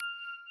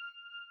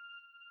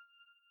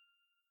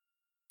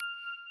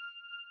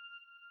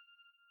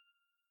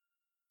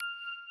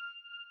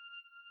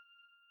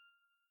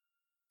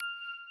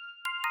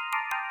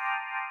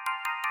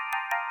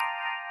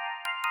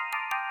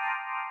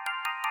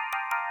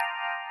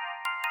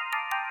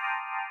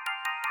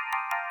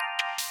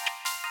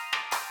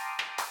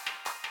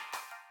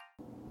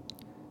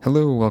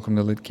Hello, welcome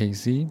to Lit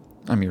KC.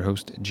 I'm your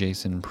host,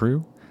 Jason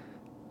Prue.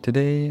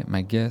 Today,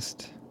 my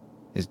guest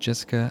is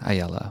Jessica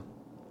Ayala.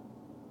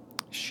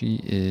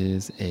 She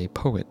is a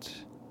poet,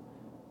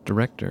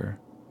 director,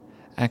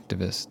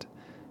 activist,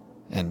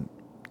 and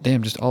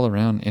just all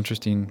around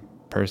interesting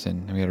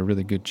person. We had a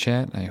really good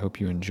chat. I hope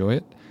you enjoy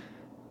it.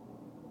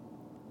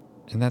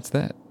 And that's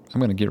that. I'm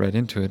going to get right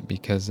into it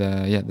because,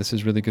 this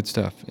is really good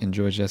stuff.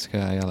 Enjoy Jessica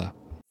Ayala.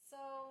 So,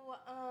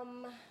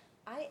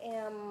 I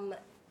am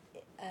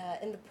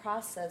in the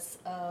process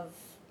of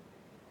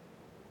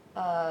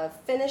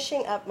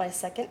finishing up my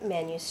second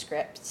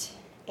manuscript,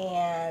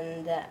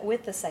 and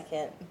with the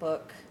second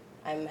book,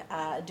 I'm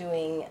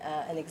doing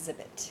an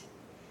exhibit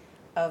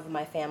of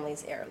my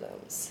family's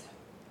heirlooms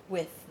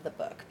with the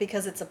book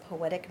because it's a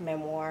poetic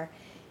memoir.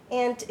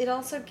 And it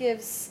also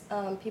gives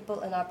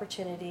people an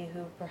opportunity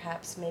who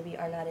perhaps maybe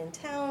are not in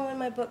town when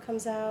my book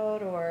comes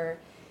out or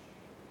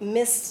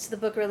missed the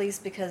book release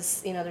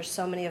because there's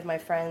so many of my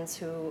friends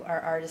who are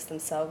artists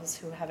themselves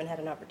who haven't had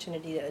an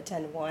opportunity to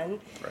attend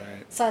one.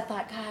 Right. So I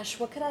thought, gosh,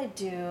 what could I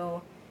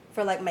do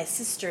for like my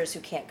sisters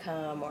who can't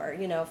come or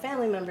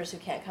family members who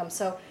can't come?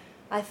 So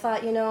I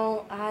thought,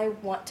 I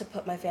want to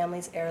put my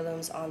family's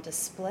heirlooms on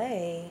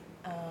display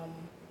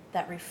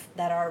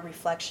that are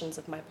reflections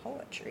of my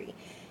poetry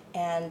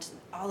and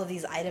all of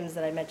these items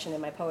that I mentioned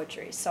in my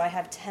poetry. So I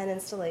have 10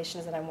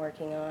 installations that I'm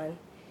working on.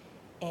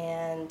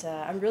 And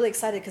I'm really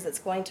excited because it's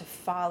going to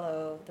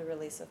follow the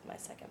release of my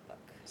second book.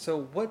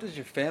 So what does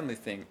your family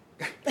think?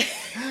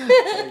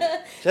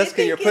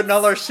 Jessica, you're putting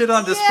all our shit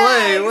on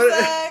display. Yeah,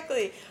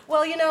 exactly.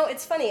 Well,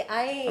 it's funny.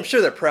 I'm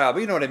sure they're proud, but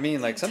you know what I mean?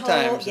 Like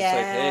sometimes it's like,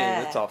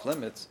 hey, that's off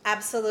limits.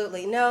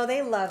 Absolutely. No,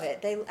 they love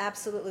it. They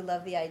absolutely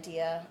love the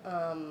idea.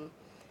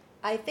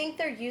 I think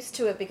they're used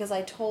to it because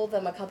I told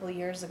them a couple of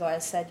years ago, I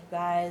said, you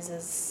guys,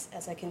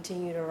 as I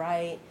continue to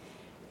write,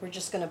 we're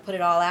just going to put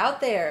it all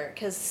out there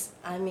because,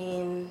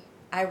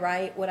 I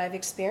write what I've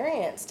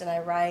experienced and I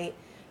write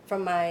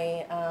from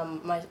my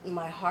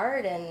my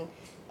heart and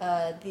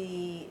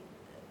the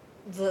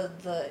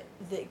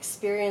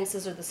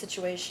experiences or the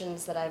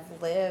situations that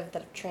I've lived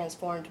that have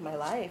transformed my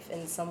life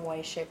in some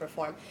way, shape, or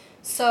form.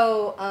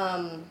 So,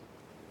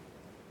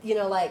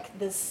 like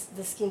this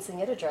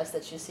quinceañera dress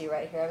that you see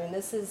right here.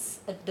 This is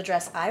the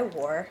dress I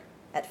wore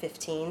at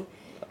 15,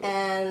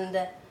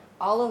 and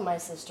all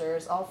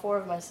four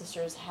of my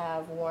sisters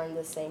have worn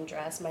the same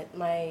dress.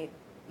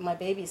 My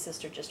baby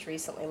sister just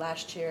recently,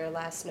 last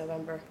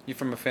November. You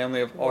from a family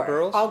of all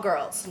girls? All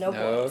girls, no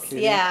boys.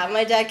 Kidding. Yeah,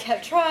 my dad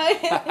kept trying.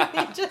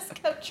 He just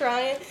kept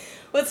trying.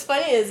 What's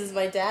funny is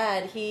my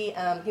dad, he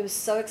was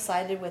so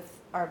excited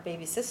with our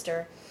baby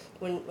sister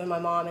when my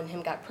mom and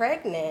him got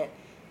pregnant.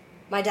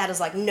 My dad was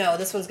like, no,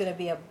 this one's going to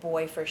be a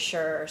boy for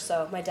sure.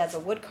 So my dad's a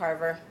wood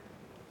carver,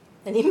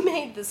 and he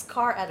made this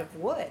car out of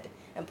wood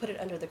and put it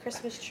under the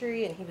Christmas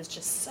tree, and he was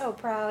just so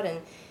proud. And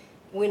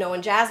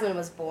when Jasmine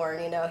was born,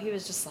 he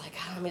was just like,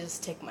 oh, let me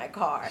just take my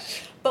car.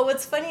 But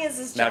what's funny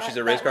is now she's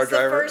a race car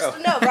driver.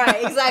 No,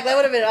 right, exactly. That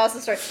would have been an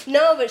awesome story.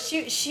 No, but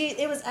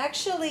it was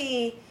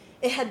actually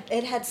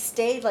it had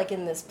stayed like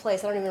in this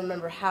place. I don't even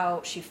remember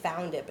how she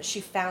found it, but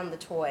she found the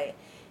toy.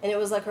 And it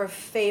was like her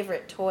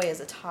favorite toy as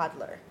a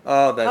toddler.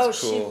 Oh,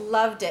 that's cool. She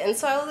loved it. And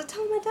so I was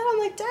telling my dad, I'm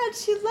like, Dad,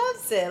 she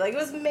loves it. Like, it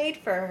was made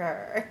for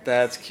her.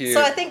 That's cute.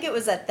 So I think it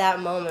was at that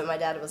moment my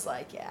dad was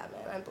like, yeah,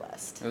 man, I'm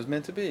blessed. It was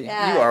meant to be.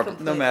 Yeah, you are,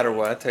 completely. No matter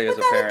what, I tell you as a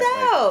Without parent. a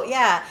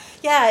doubt.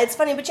 Yeah, it's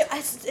funny. But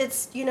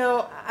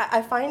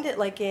I find it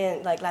like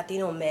in, like,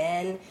 Latino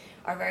men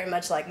are very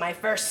much like my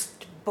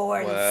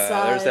firstborn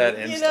son. There's that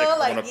instinct.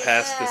 I want to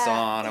pass this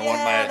on. I want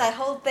my... that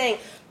whole thing.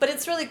 But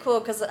it's really cool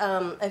because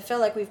I feel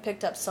like we've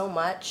picked up so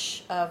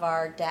much of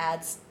our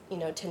dad's,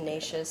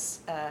 tenacious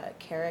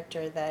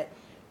character that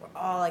we're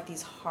all like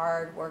these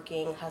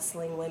hard-working,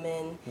 hustling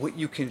women. What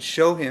you can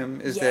show him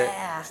is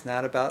that it's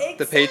not about the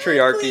Exactly.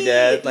 patriarchy,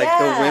 Dad. Like,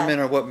 the women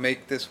are what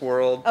make this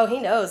world. Oh, he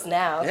knows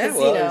now. Yeah,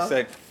 well, there's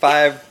like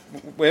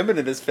 5 women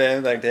in his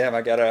family. Like, damn,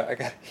 I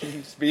gotta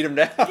beat him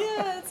down.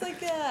 Yeah, it's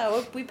like,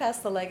 we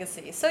passed the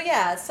legacy. So,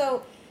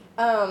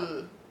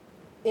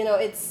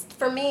 it's,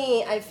 for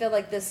me, I feel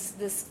like this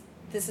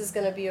is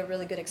going to be a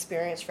really good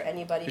experience for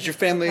anybody. Is your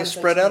family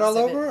spread out all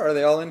over? Are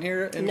they all in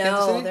here in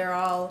Kansas City? No, they're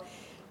all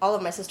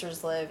of my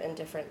sisters live in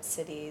different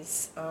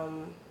cities.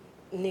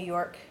 New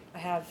York, I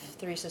have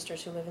 3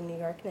 sisters who live in New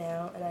York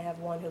now, and I have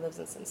one who lives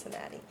in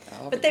Cincinnati.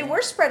 But they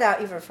were spread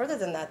out even further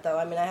than that, though.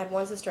 I had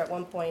one sister at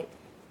one point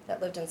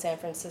that lived in San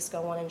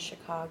Francisco, one in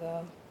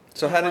Chicago.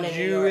 So how did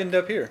you end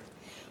up here?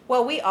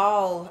 Well, we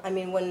all,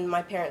 when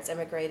my parents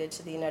immigrated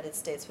to the United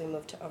States, we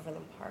moved to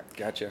Overland Park.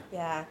 Gotcha.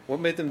 Yeah. What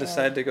made them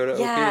decide to go to OP?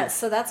 Yeah,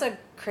 so that's a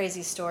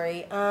crazy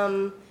story.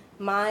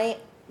 My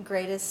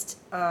greatest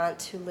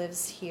aunt who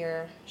lives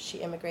here, she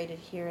immigrated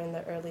here in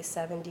the early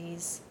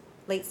 70s.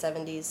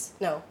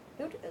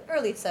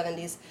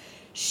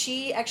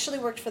 She actually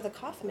worked for the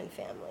Kaufman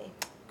family.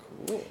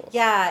 Cool.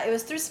 Yeah, it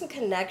was through some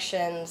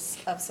connections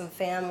of some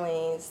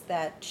families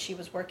that she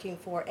was working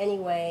for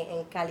anyway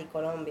in Cali,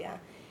 Colombia.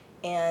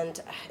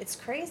 And it's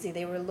crazy.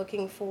 They were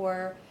looking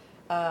for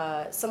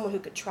someone who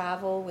could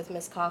travel with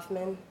Miss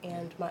Kaufman,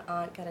 and my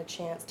aunt got a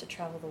chance to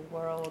travel the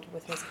world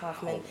with Miss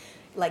Kaufman,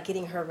 like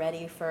getting her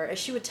ready for.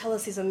 She would tell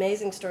us these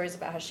amazing stories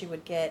about how she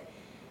would get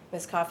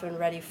Miss Kaufman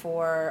ready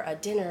for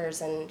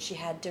dinners, and she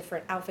had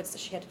different outfits that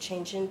she had to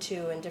change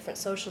into and different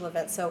social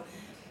events. So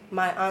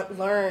my aunt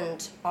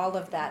learned all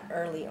of that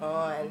early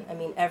on. I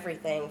mean,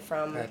 everything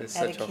from That is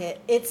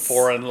etiquette. Such a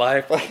foreign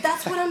life.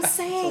 That's what I'm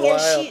saying.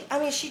 It's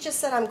And she just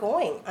said, I'm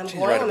going. She's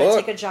I'm write a going to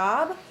book. take a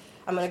job.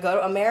 I'm going to go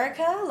to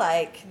America.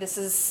 Like,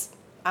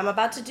 I'm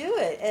about to do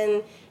it.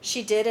 And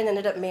she did, and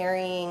ended up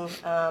marrying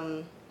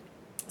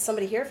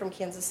somebody here from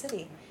Kansas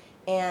City.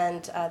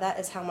 And that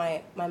is how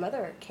my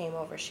mother came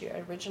over. She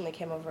originally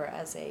came over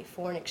as a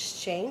foreign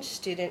exchange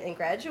student and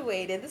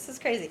graduated. This is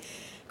crazy.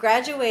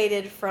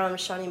 Graduated from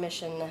Shawnee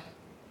Mission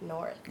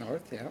North.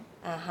 North, yeah.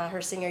 Her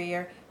senior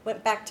year.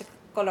 Went back to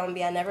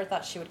Colombia. Never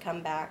thought she would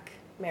come back.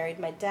 Married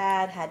my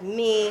dad, had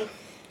me.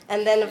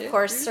 And then, of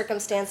course,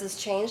 circumstances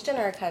changed in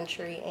our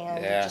country,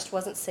 and it just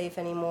wasn't safe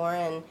anymore.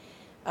 And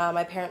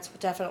my parents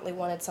definitely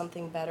wanted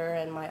something better,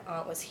 and my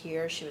aunt was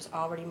here. She was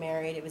already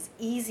married. It was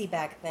easy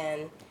back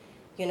then,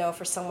 you know,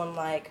 for someone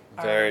like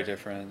Very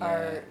different.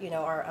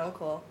 our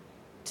uncle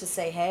to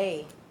say,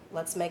 hey,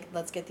 let's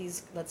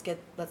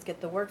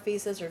get the work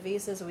visas or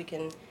visas. So we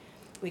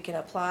can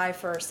apply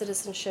for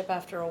citizenship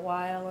after a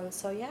while. And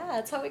so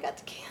that's how we got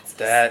to Kansas.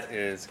 That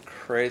is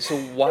crazy. So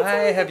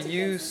why have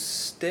you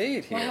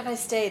stayed here? Why have I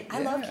stayed?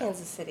 I love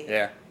Kansas City.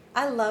 Yeah.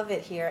 I love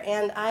it here,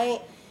 and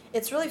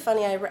it's really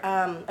funny.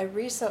 I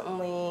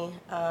recently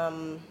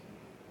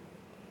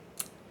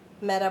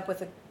met up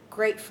with a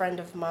great friend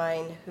of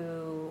mine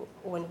who,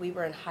 when we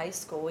were in high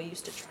school, we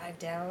used to drive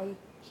down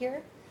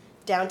here,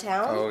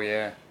 downtown. Oh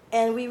yeah.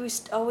 And we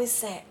used to always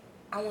say,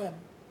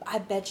 I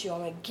bet you, I'm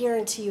going to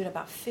guarantee you in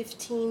about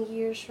 15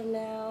 years from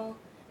now,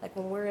 like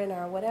when we're in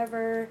our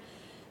whatever,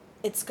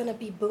 it's going to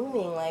be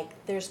booming. Like,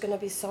 there's going to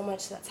be so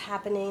much that's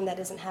happening that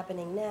isn't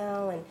happening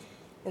now.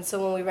 And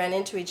so when we ran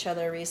into each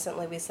other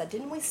recently, we said,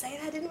 didn't we say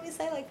that? Didn't we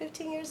say like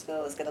 15 years ago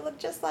it was going to look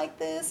just like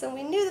this? And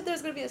we knew that there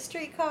was going to be a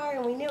streetcar,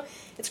 and we knew,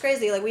 it's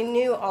crazy. Like, we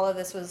knew all of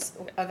this was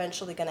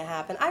eventually going to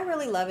happen. I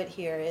really love it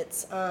here.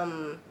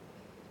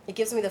 It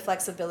gives me the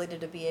flexibility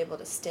to be able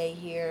to stay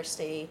here,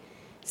 stay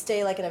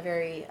like in a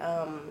very,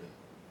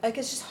 like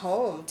it's just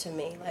home to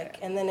me. Like,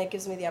 and then it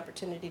gives me the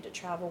opportunity to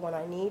travel when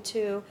I need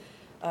to,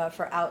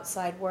 for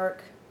outside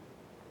work.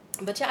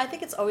 But yeah, I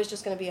think it's always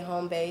just going to be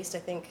home based. I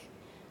think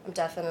I'm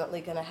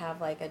definitely going to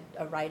have like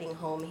a writing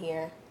home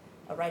here,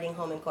 a writing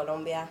home in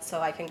Colombia, so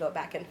I can go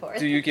back and forth.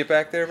 Do you get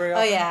back there very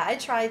often? Oh yeah, I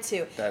try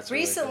to. That's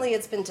really Recently, good.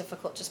 it's been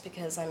difficult just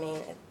because, I mean,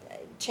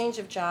 change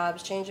of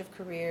jobs, change of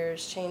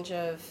careers, change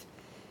of,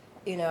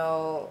 you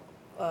know,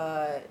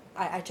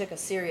 I took a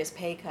serious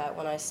pay cut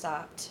when I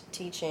stopped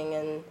teaching,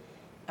 and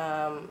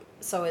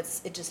so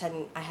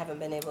I haven't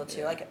been able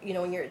to. Like, you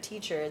know, when you're a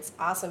teacher, it's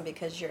awesome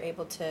because you're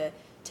able to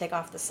take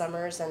off the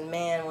summers, and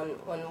man,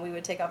 when we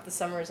would take off the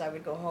summers, I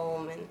would go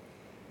home, and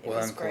it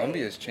was great.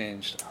 Columbia's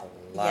changed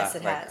a lot. Yes,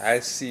 it has. I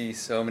see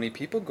so many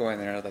people going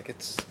there, like,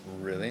 it's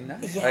really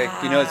nice. Yeah.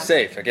 Like, you know, it's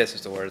safe, I guess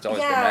is the word. It's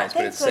always been nice,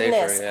 but it's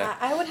goodness. safer, yeah.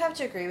 I would have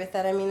to agree with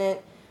that. I mean,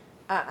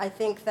 I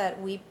think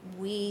that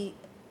we,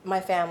 my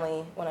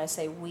family, when I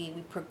say we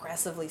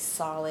progressively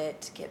saw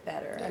it get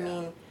better. Yeah. I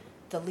mean,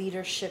 the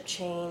leadership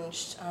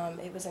changed.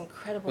 It was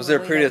incredible. Was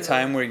there a period of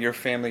time where your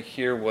family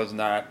here was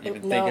not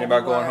even thinking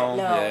about going home?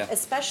 No, Yeah.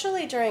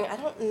 especially during, I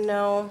don't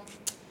know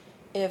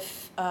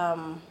if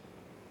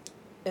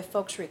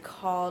folks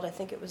recalled, I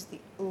think it was the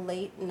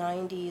late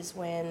 90s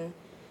when,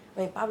 I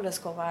mean, Pablo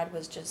Escobar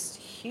was just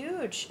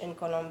huge in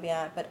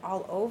Colombia, but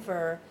all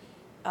over.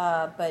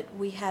 But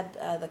we had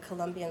the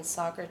Colombian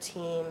soccer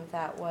team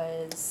that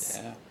was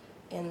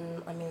we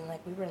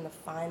were in the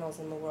finals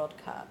in the World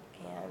Cup,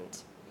 and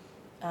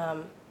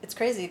it's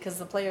crazy because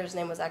the player's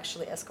name was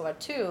actually Escobar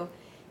too.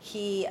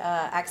 He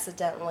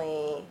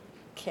accidentally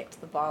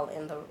kicked the ball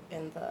in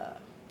the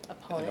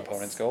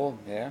opponent's goal,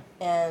 yeah.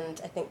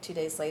 And I think 2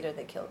 days later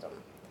they killed him.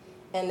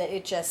 And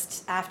it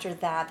just, after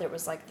that, there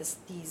was like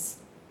these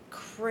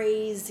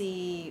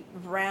crazy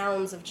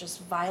rounds of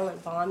just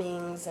violent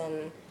bombings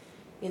and,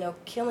 you know,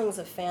 killings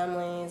of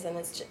families. And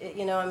it's,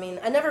 you know, I mean,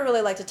 I never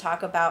really like to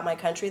talk about my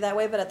country that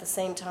way, but at the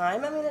same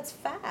time, I mean, it's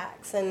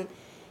facts. And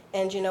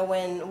you know,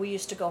 when we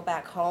used to go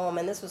back home,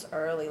 and this was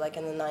early, like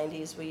in the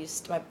 90s,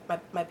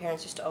 my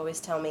parents used to always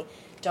tell me,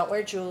 don't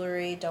wear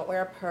jewelry, don't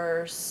wear a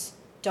purse,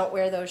 don't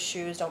wear those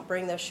shoes, don't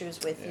bring those shoes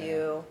with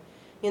you.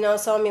 You know,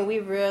 so I mean, we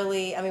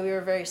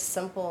were very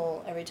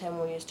simple every time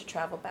we used to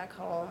travel back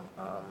home.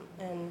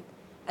 And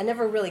I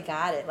never really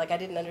got it. Like, I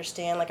didn't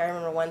understand. Like, I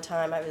remember one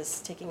time I was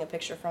taking a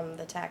picture from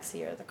the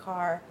taxi or the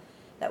car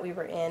that we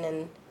were in,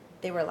 and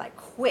they were like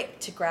quick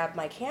to grab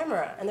my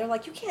camera. And they're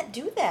like, you can't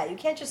do that. You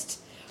can't just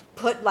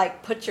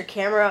put your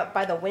camera up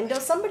by the window.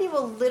 Somebody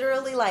will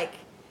literally like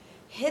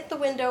hit the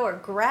window or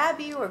grab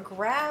you or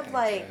grab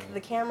like the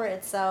camera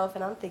itself,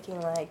 and I'm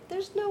thinking like,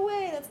 there's no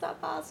way, that's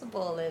not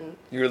possible. And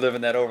you were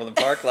living that Overland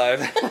Park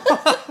life.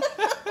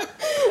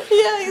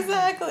 Yeah,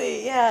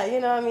 exactly. Yeah, you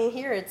know, I mean,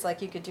 here it's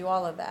like you could do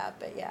all of that,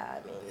 but yeah,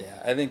 I mean,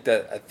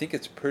 Yeah, I think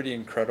it's pretty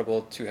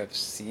incredible to have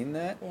seen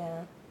that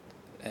yeah,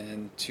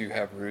 and to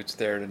have roots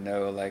there to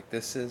know like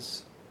this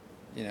is,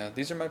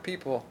 these are my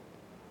people.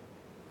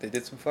 They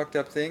did some fucked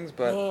up things,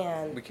 but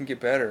man, we can get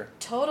better.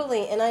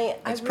 totally. And I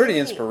It's pretty really,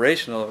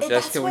 inspirational, that's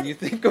Jessica, when what, you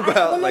think no,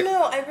 about no, like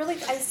no, I really,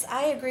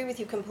 I agree with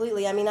you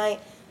completely. I mean,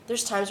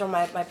 there's times where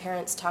my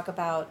parents talk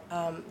about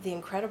the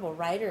incredible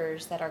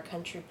writers that our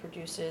country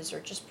produces,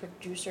 or just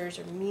producers,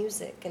 or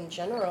music in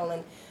general,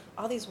 and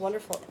all these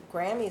wonderful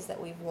Grammys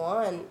that we've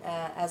won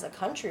as a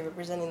country,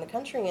 representing the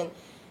country.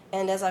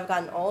 And as I've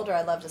gotten older,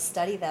 I love to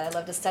study that. I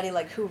love to study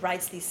like who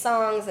writes these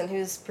songs and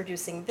who's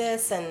producing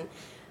this, and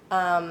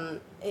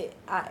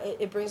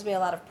it brings me a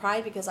lot of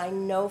pride, because I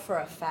know for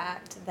a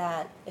fact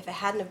that if it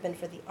hadn't have been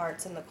for the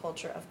arts and the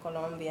culture of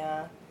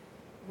Colombia,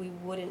 we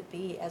wouldn't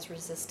be as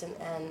resistant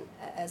and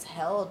as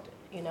held,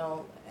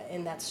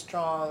 in that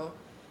strong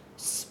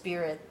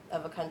spirit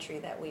of a country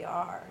that we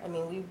are. I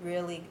mean, we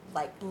really,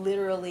 like,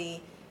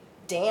 literally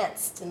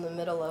danced in the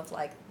middle of,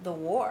 like, the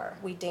war.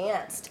 We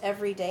danced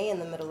every day in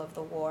the middle of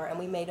the war, and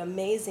we made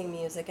amazing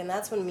music, and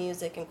that's when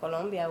music in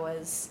Colombia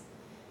was,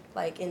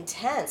 like,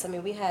 intense. I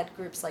mean, we had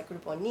groups like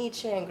Grupo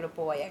Nietzsche and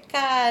Grupo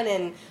Guayacán,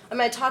 and I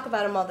mean, I talk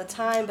about them all the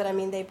time, but I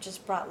mean, they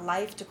just brought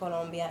life to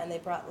Colombia, and they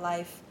brought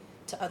life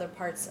to other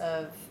parts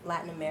of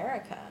Latin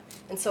America.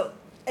 And so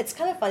it's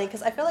kind of funny,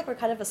 because I feel like we're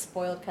kind of a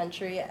spoiled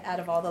country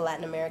out of all the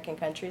Latin American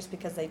countries,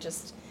 because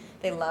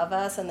they love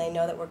us, and they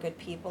know that we're good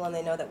people, and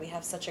they know that we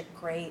have such a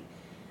great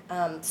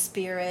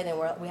spirit, and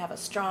we have a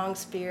strong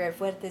spirit,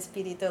 fuerte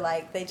espíritu,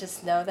 like, they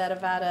just know that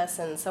about us.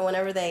 And so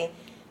whenever they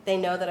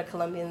know that a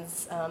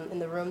Colombian's in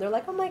the room, they're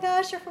like, oh my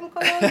gosh, you're from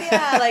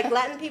Colombia. Like,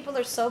 Latin people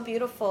are so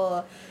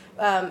beautiful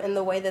in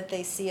the way that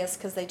they see us,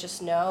 because they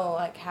just know,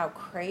 like, how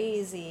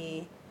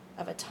crazy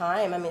of a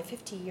time. I mean,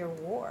 50-year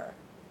war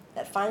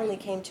that finally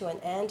came to an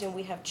end, and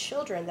we have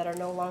children that are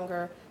no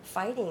longer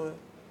fighting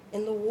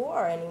in the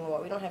war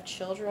anymore. We don't have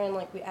children,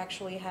 like, we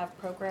actually have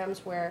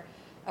programs where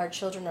our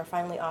children are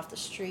finally off the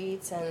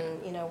streets,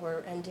 and,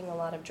 we're ending a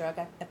lot of drug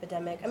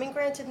epidemic. I mean,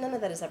 granted, none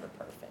of that is ever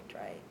perfect,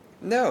 right?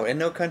 no, and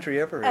no country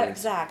ever is.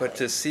 Exactly. But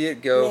to see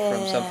it go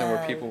from something where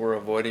Man. people were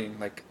avoiding,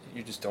 like,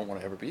 you just don't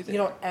want to ever be there.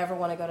 You don't ever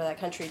want to go to that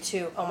country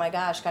too. Oh my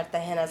gosh,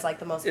 Cartagena is like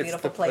the most It's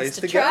beautiful the place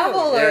to to go,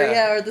 travel,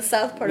 yeah. or the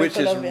south part Which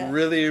of is Colombia.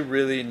 really,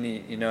 really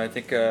neat. I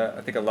think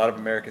a lot of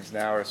Americans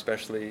now, are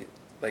especially,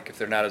 like, if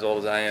they're not as old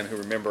as I am, who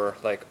remember,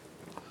 like,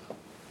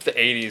 the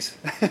 80s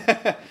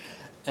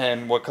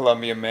and what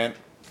Colombia meant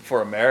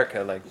for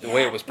America, like the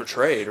way it was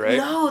portrayed, right?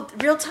 No,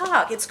 real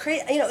talk. It's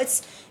crazy.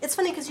 It's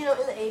funny, because in the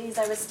 80s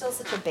I was still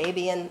such a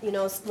baby, and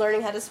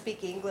learning how to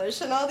speak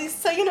English and all these.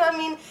 So I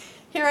mean,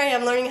 here I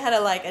am learning how to,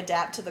 like,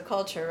 adapt to the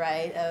culture,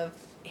 right, of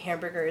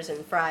hamburgers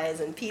and fries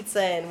and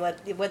pizza, and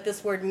what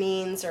this word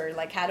means, or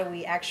like how do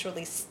we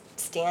actually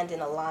stand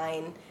in a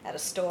line at a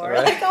store,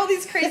 Right. like all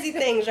these crazy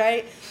things,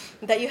 right,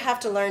 that you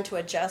have to learn to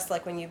adjust,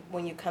 like when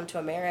you come to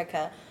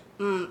America.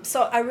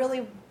 So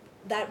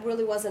that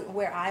really wasn't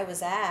where I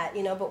was at,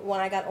 but when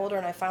I got older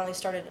and I finally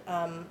started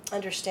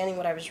understanding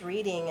what I was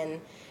reading,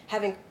 and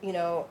having,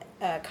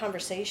 a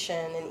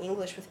conversation in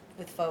English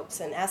with folks,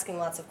 and asking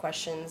lots of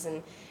questions,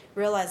 and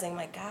realizing,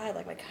 my God,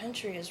 like, my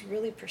country is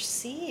really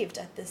perceived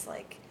at this,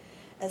 like,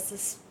 as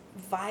this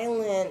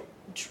violent,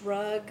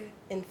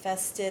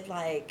 drug-infested,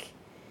 like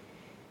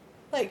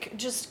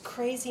just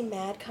crazy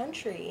mad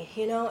country,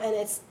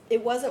 and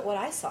it wasn't what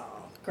I saw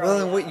growing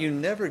Well, and what up. you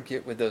never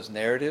get with those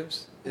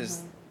narratives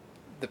is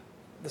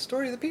the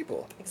story of the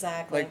people.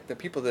 Exactly. Like, the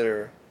people that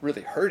are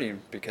really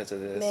hurting because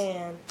of this.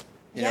 Man.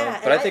 You Yeah, know,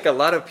 and but I think a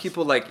lot of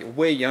people, like,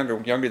 way younger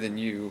than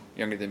you,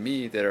 younger than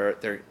me, that are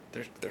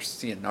they're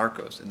seeing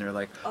Narcos, and they're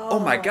like, oh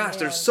my gosh, man.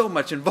 there's so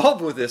much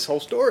involved with this whole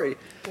story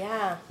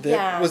Yeah,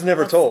 that was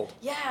never told.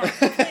 Yeah,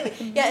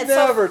 completely. Yeah, it's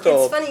Never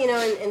told. It's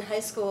funny, in high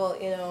school,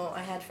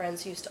 I had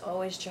friends who used to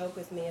always joke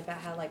with me about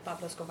how, like,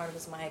 Pablo Escobar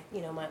was my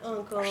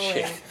uncle,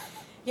 Shit.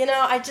 and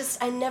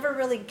I never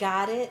really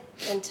got it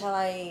until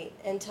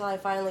I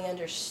finally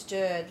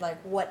understood,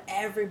 like, what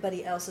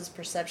everybody else's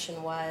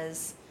perception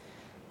was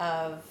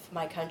of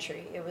my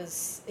country.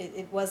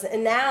 It wasn't,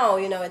 and now,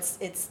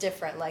 it's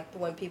different. Like,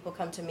 when people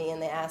come to me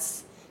and they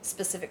ask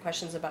specific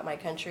questions about my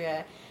country,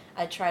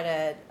 I try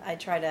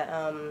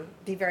to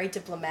be very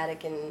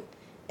diplomatic,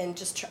 and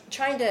just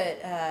trying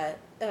to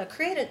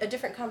create a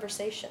different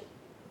conversation,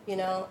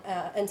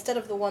 instead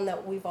of the one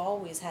that we've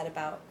always had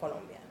about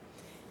Colombia.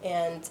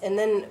 And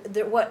then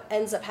what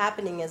ends up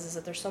happening is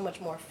that there's so much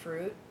more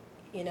fruit,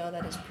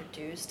 that is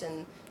produced,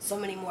 and so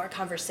many more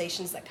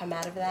conversations that come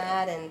out of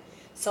that, and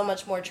so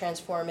much more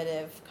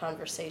transformative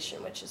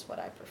conversation, which is what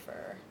I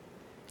prefer,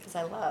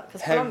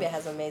 because Colombia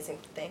has amazing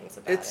things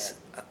about it.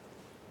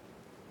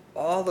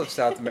 All of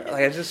South America.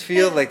 Like, I just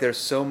feel like there's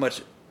so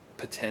much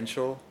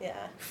potential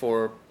Yeah,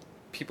 for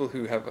people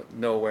who have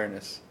no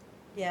awareness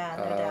yeah,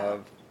 no of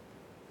doubt.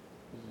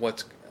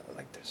 what's,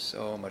 like, there's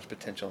so much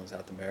potential in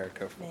South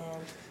America. Man.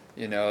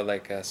 You know,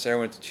 like Sarah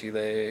went to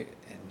Chile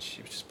and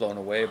she was just blown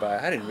away by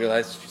it. I didn't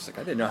realize, she's like,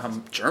 I didn't know how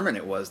German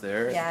it was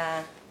there.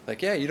 Yeah.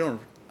 Like, yeah, you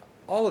don't,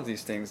 all of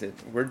these things that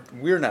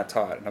we're not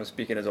taught, and I'm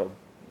speaking as a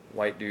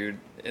white dude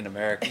in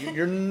America,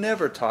 you're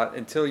never taught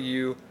until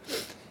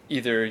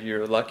either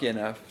you're lucky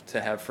enough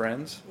to have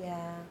friends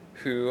Yeah.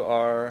 who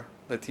are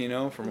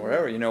Latino from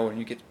wherever, you know, when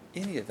you get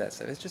any of that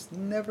stuff, it's just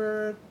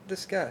never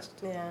discussed.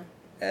 Yeah.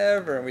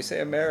 Ever. And we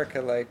say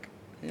America like,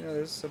 you know,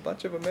 there's a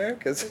bunch of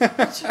Americas.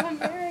 Bunch of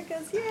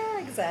Americas. Yeah,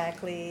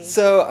 exactly.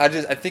 So I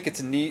think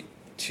it's neat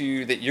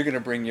that you're going to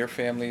bring your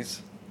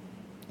family's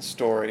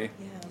story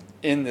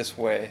Yeah. in this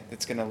way.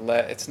 It's going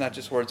to it's not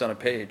just words on a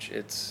page.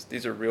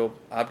 These are real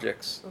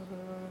objects.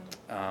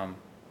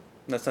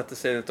 That's not to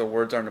say that the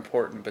words aren't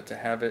important, but to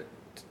have it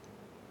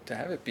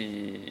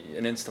be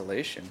an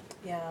installation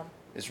Yeah.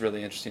 is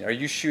really interesting. Are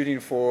you shooting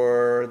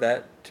for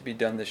that to be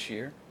done this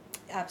year?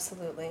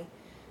 Absolutely.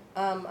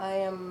 I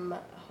am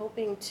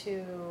hoping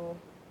to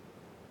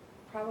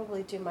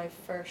probably do my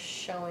first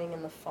showing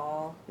in the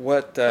fall.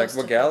 What Close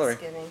to gallery?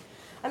 Thanksgiving.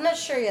 I'm not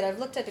sure yet. I've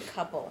looked at a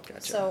couple.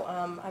 Gotcha. So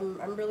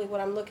I'm really,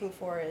 what I'm looking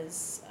for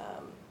is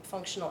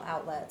functional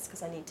outlets,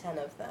 because I need 10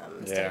 of them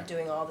instead of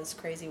doing all this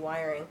crazy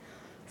wiring.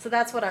 So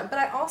that's what but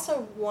I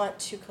also want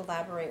to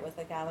collaborate with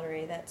a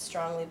gallery that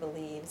strongly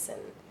believes in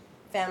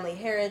family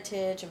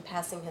heritage and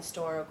passing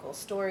historical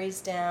stories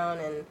down,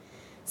 and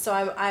so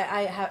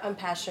I'm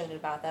passionate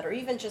about that, or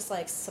even just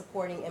like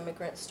supporting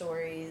immigrant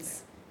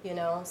stories, you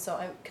know. So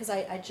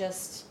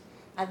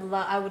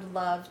I would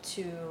love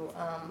to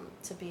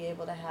be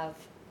able to have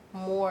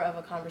more of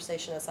a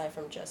conversation aside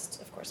from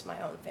just, of course,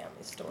 my own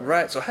family story.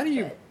 Right. So how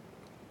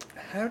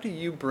do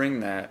you bring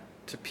that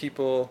to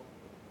people?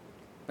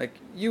 Like,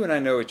 you and I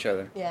know each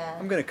other. Yeah.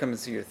 I'm going to come and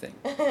see your thing.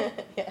 Yeah.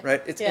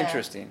 Right? It's Yeah.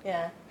 interesting.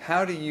 Yeah.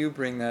 How do you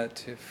bring that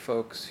to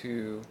folks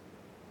who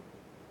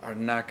are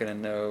not going to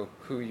know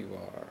who you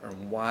are, or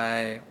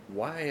why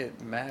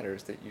it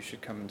matters that you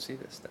should come and see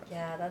this stuff?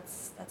 Yeah,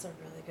 that's a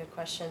really good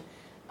question.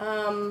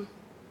 I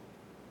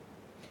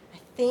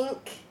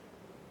think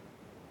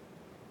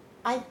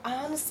I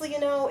honestly, you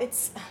know,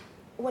 it's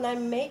when I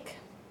make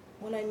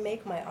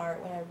my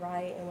art, when I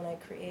write and when I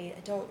create, I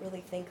don't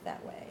really think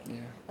that way.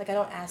 Yeah. Like, I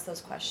don't ask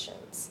those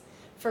questions.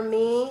 For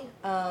me,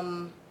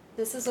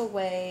 this is a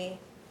way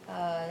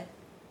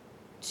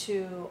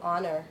to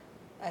honor,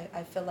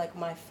 I feel like,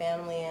 my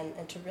family,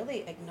 and to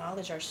really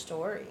acknowledge our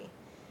story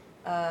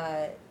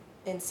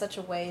in such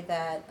a way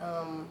that, I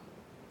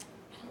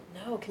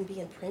don't know, can be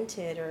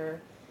imprinted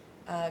or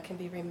can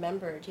be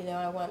remembered. You know,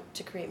 I want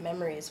to create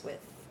memories with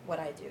what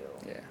I do.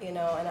 Yeah. You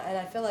know, and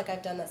I feel like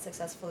I've done that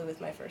successfully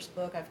with my first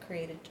book. I've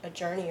created a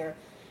journey,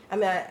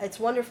 it's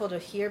wonderful to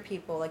hear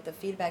people, like the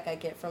feedback I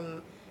get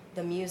from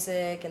the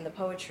music and the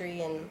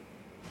poetry, and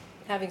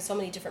having so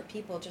many different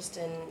people just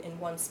in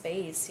one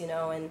space, you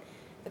know, and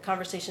the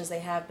conversations they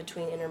have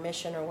between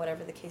intermission or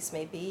whatever the case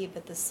may be,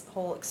 but this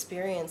whole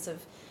experience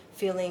of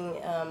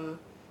feeling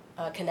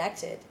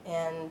connected,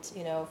 and,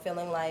 you know,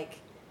 feeling like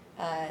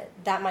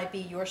that might be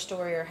your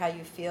story or how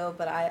you feel,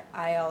 but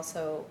I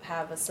also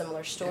have a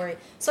similar story.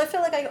 So I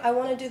feel like I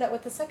want to do that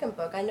with the second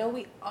book. I know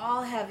we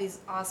all have these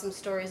awesome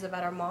stories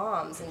about our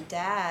moms and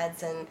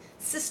dads and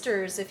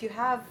sisters, if you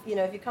have, you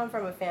know, if you come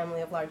from a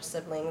family of large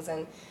siblings,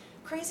 and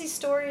crazy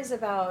stories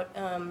about,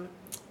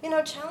 you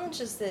know,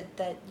 challenges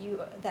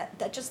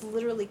that just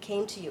literally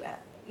came to you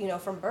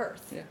from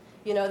birth. Yeah.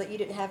 You know, that you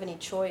didn't have any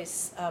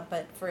choice,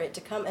 but for it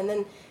to come, and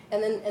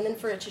then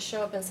for it to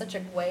show up in such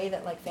a way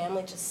that, like,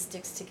 family just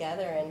sticks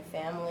together, and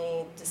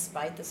family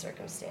despite the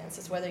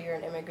circumstances, whether you're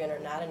an immigrant or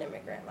not an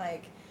immigrant,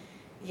 like,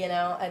 you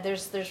know,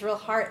 there's real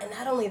heart. And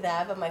not only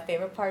that, but my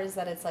favorite part is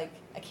that it's like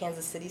a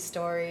Kansas City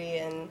story,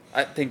 and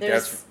I think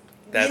there's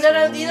that's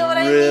you know what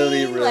I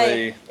really, mean?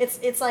 really, like,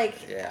 it's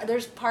like, yeah.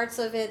 There's parts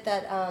of it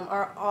that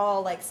are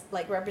all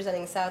like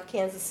representing South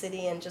Kansas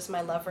City, and just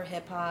my love for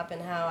hip hop,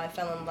 and how I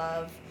fell in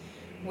love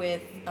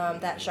with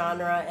that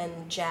genre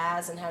and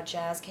jazz, and how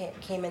jazz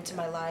came into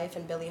my life,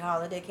 and Billie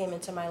Holiday came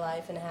into my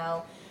life, and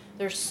how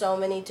there's so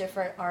many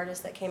different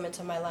artists that came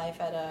into my life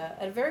at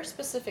a very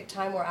specific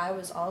time where I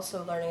was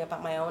also learning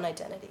about my own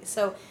identity.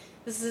 So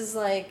this is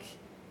like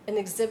an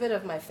exhibit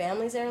of my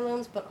family's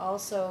heirlooms, but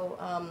also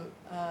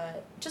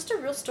just a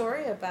real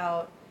story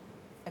about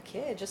a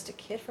kid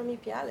from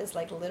Ipiales,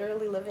 like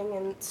literally living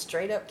in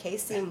straight up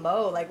KC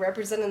Mo, like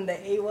representing the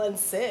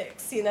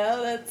 816, you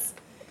know, that's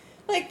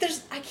like,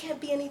 I can't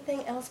be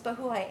anything else but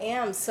who I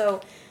am.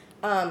 So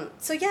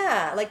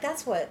yeah, like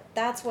that's what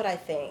I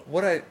think.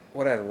 What I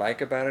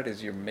like about it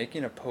is you're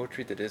making a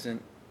poetry that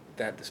isn't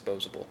that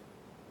disposable.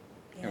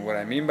 Yeah. And what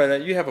I mean by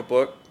that, you have a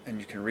book and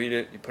you can read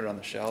it, you put it on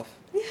the shelf.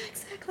 Yeah,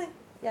 exactly.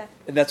 Yeah.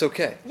 And that's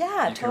okay.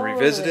 Yeah, you totally. can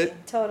revisit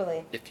it.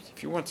 Totally.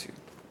 If you want to.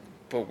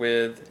 But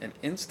with an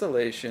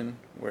installation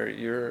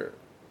where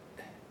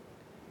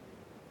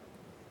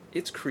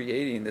it's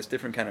creating this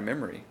different kind of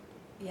memory.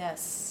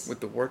 Yes. With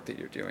the work that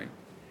you're doing.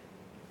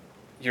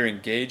 You're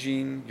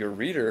engaging your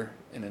reader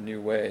in a new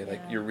way.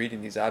 Like, you're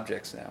reading these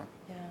objects now.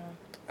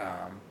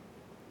 Yeah.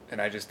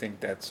 And I just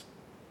think it's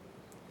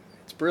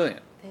It's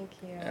brilliant. Thank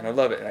you. And I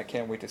love it, and I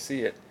can't wait to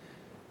see it.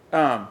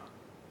 How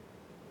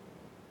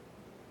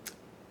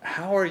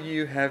are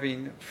you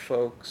having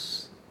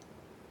folks?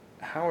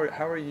 How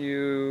are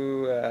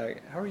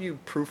you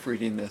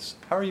proofreading this?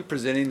 How are you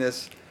presenting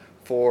this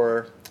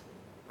for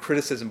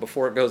criticism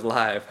before it goes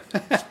live?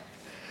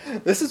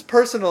 This is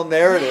personal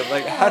narrative. Yeah,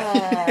 like how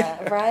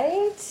do you...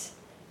 right?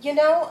 You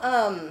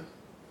know,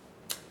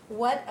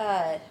 what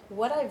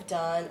I've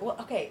done. Well,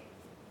 okay,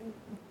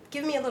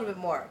 give me a little bit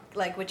more,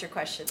 like with your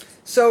question.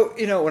 So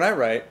when I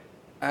write,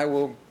 I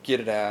will get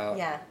it out.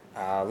 Yeah.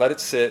 Let it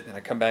sit, and I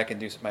come back and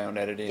do my own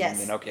editing. Yes.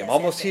 And then I'm Yes,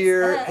 almost yes,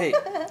 here. yes. Hey,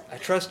 I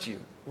trust you.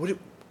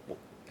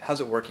 How's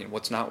it working?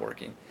 What's not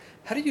working?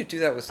 How do you do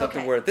that with something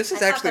Okay. where this is I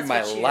thought actually that's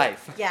my what you-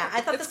 life? Yeah,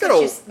 I thought It's that's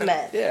what gonna- you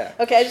meant. Yeah.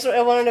 Okay,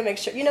 I wanted to make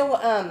sure.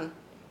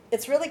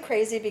 It's really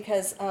crazy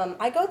because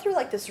I go through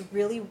like this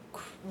really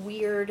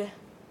weird,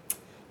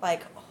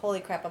 like, holy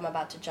crap, I'm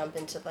about to jump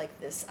into like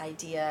this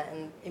idea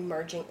and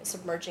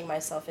submerging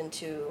myself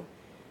into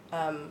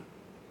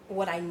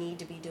what I need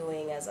to be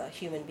doing as a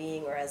human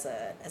being or as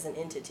an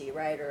entity,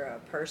 right, or a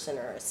person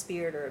or a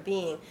spirit or a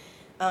being.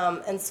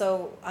 And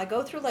so I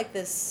go through like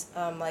this,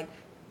 like,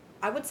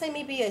 I would say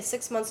maybe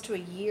 6 months to a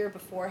year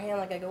beforehand.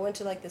 Like I go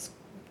into like this,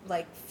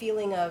 like,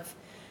 feeling of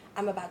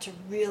I'm about to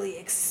really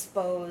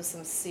expose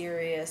some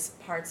serious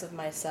parts of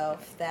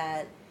myself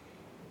that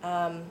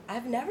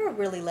I've never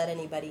really let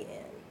anybody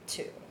in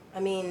to. I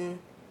mean,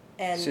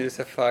 and So you just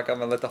said, fuck, I'm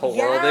going to let the whole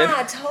world in?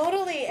 yeah,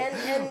 totally.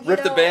 And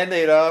Rip the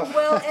Band-Aid off.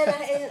 Well, and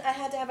I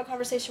had to have a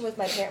conversation with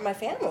my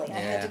family.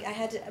 Yeah. I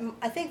had to.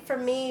 I think for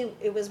me,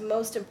 it was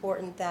most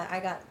important that I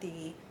got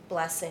the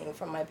blessing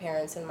from my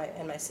parents and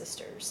my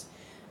sisters.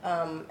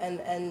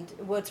 And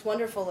what's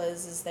wonderful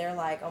is they're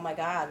like, oh my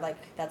God, like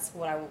that's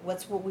what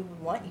we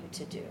would want you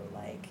to do,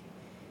 like,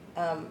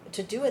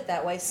 to do it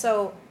that way.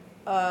 So,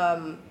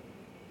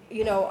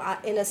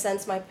 in a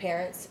sense, my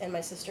parents and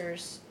my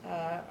sisters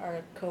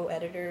are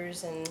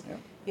co-editors, and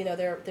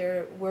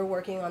we're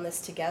working on this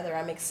together.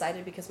 I'm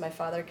excited because my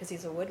father, because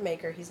he's a wood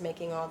maker, he's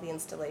making all the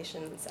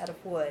installations out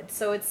of wood.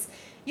 So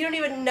you don't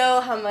even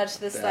know how much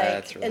this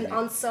That's really and neat.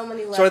 On so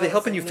many levels. So are they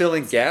helping you fill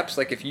in gaps?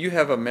 Like if you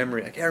have a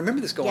memory, like, hey, I remember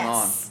this going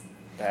Yes. on.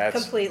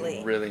 That's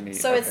Completely. really neat.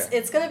 So Okay.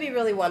 it's going to be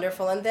really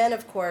wonderful. And then,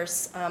 of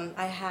course,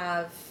 I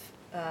have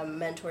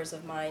mentors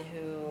of mine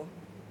who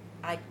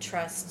I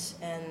trust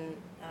and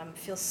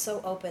feel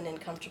so open and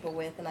comfortable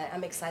with, and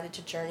I'm excited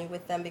to journey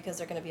with them because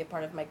they're going to be a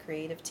part of my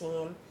creative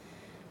team,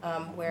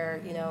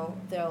 where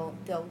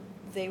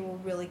they will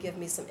really give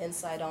me some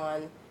insight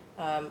on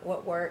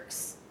what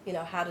works.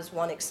 How does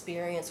one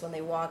experience when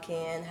they walk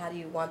in? How do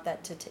you want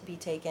that to be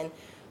taken?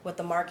 What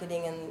the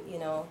marketing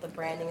and the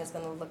branding is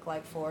going to look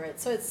like for it.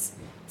 So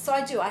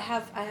I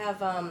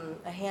have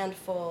a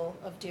handful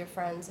of dear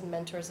friends and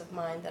mentors of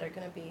mine that are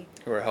going to be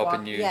who are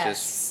helping you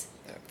just,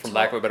 from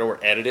lack of a better word,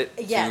 edit it.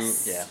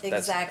 Yes,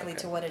 That's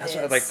to what it that's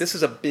is. What, like this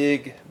is a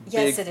big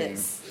Yes, it thing.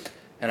 is.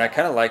 And I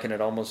kind of liken it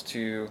almost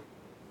to.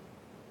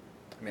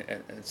 I mean,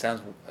 it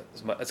sounds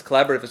as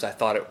collaborative as I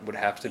thought it would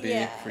have to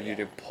be for you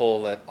to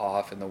pull it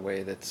off in the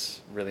way that's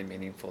really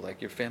meaningful.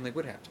 Like your family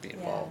would have to be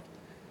involved.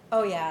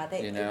 Oh yeah,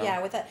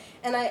 with that,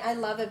 and I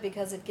love it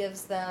because it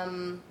gives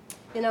them,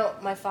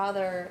 my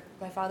father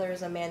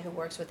is a man who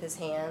works with his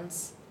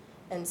hands,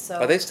 and so.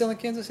 Are they still in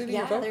Kansas City? Yeah,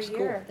 your folks? they're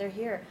here. Cool. They're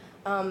here,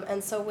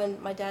 and so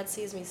when my dad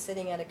sees me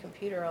sitting at a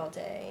computer all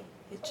day,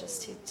 he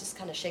just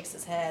kind of shakes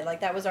his head.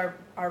 Like that was our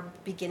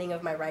beginning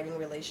of my writing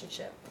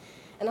relationship,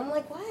 and I'm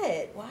like,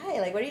 what? Why?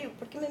 Like,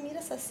 ¿Por qué me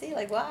miras así?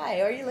 Like, why?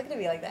 Why are you looking at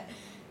me like that?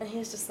 And he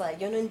was just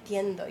like, yo no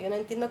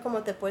entiendo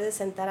cómo te puedes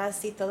sentar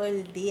así todo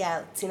el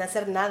día sin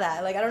hacer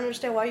nada. Like, I don't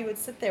understand why you would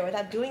sit there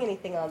without doing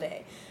anything all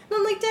day. And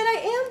I'm like, Dad,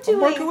 I am doing.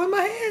 I'm working with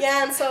my hands.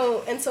 Yeah,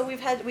 and so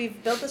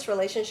we've built this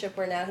relationship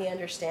where now he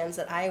understands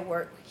that I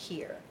work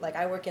here. Like,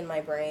 I work in my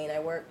brain. I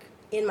work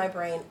in my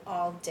brain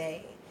all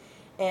day.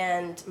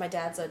 And my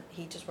dad's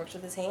he just works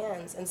with his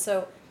hands. And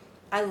so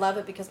I love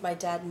it because my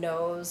dad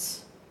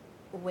knows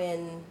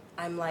when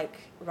I'm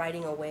like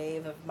riding a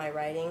wave of my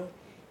writing.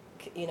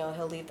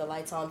 He'll leave the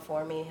lights on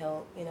for me.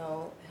 He'll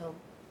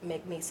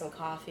make me some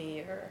coffee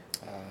or,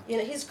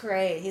 he's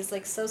great. He's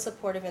like so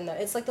supportive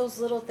it's like those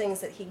little things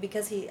that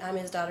because I'm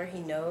his daughter, he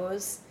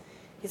knows.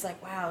 He's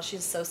like, wow,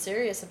 she's so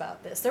serious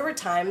about this. There were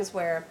times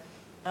where,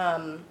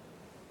 I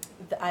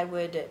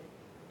would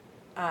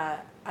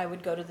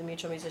go to the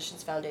Mutual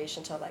Musicians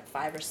Foundation till like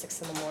 5 or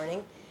 6 in the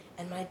morning,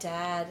 and my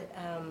dad,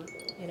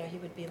 he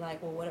would be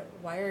like, well,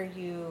 why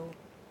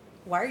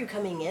are you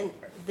coming in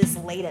this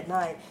late at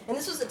night? And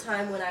this was a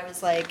time when I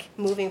was like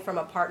moving from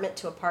apartment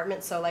to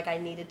apartment, so like I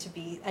needed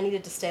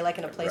to stay like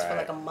in a place for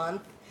like a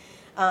month,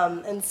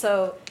 and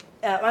so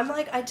I'm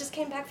like, I just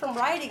came back from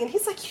writing, and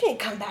he's like, you didn't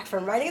come back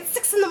from writing, it's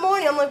 6 in the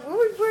morning. I'm like, where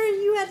are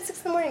you at 6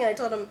 in the morning? And I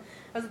told him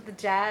I was at the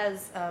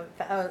Jazz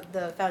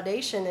the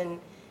foundation, and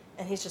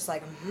he's just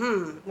like,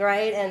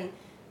 right?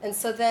 And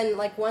so then,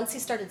 like, once he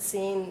started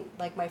seeing,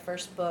 like, my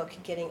first book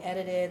getting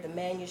edited, the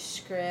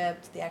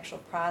manuscript, the actual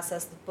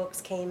process, the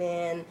books came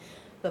in,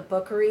 the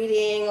book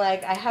reading.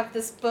 Like, I have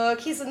this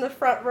book. He's in the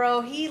front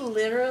row. He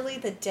literally,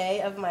 the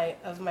day of my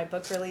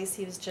book release,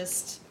 he was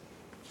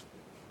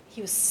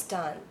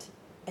stunned,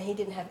 and he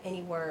didn't have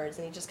any words,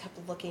 and he just kept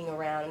looking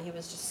around, and he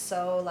was just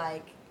so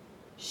like,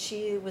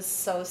 she was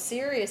so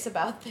serious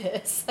about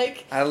this.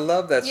 Like, I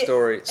love that yeah,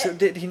 story. So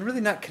did he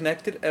really not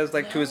connect it as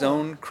like to his No.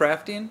 own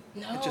crafting?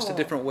 No. It's just a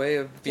different way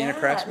of being a Yeah,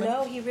 craftsman?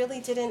 no, he really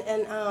didn't,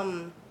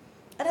 and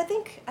I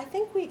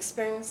think we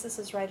experience this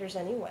as writers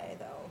anyway,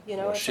 though. You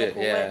know, Well, it's shit,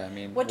 like, yeah, I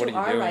mean, what what do are you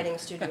our doing? writing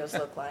studios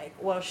look like?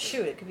 Well,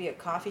 shoot, it could be a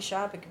coffee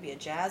shop, it could be a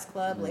jazz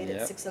club late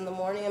Yep. at 6 in the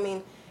morning. I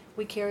mean,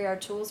 we carry our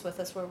tools with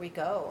us where we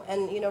go,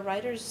 and you know,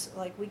 writers,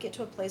 like, we get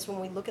to a place when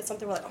we look at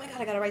something, we're like, oh my god,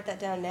 I gotta write that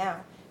down now.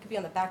 It could be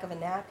on the back of a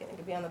napkin, it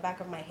could be on the back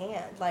of my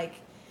hand, like,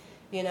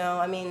 you know,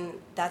 I mean,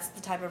 that's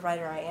the type of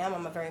writer I am.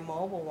 I'm a very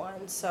mobile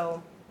one,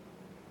 so,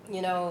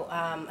 you know,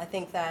 I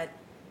think that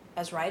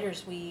as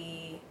writers,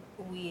 we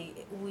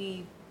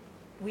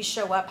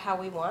show up how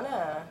we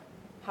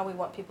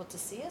want people to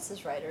see us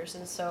as writers.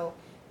 And so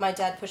my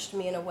dad pushed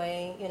me in a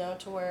way, you know,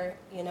 to where,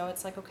 you know,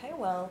 it's like, okay,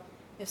 well,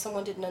 if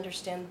someone didn't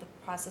understand the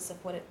process of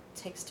what it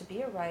takes to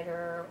be a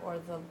writer or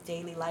the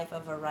daily life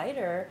of a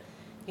writer,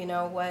 you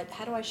know,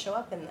 how do I show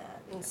up in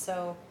that? And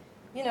so,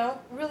 you know,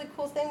 really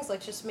cool things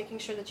like just making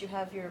sure that you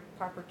have your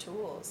proper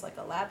tools, like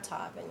a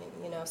laptop and,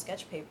 you know,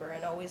 sketch paper,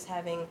 and always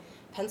having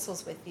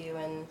pencils with you,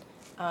 and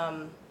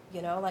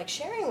you know, like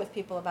sharing with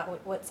people about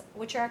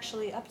what you're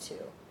actually up to.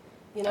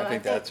 You know, I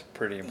think that's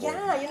pretty important.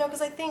 yeah, you know,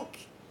 because I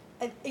think,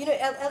 you know,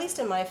 at least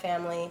in my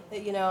family,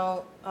 you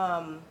know,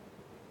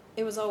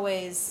 it was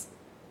always,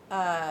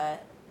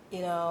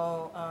 you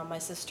know, my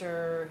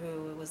sister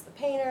who was the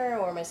painter,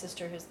 or my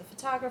sister who's the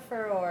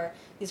photographer, or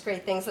these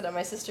great things that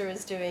my sister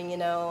is doing, you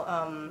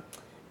know,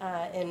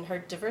 in her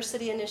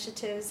diversity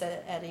initiatives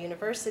at a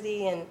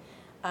university,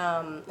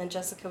 and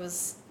Jessica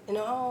was, you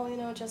know, oh, you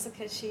know,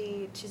 Jessica,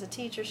 she's a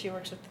teacher, she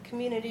works with the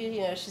community,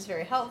 you know, she's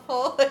very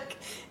helpful. Like,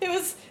 it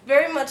was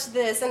very much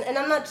this, and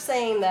I'm not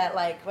saying that,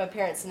 like, my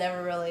parents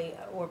never really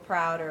were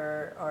proud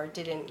or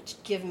didn't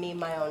give me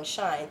my own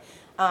shine,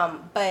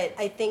 but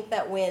I think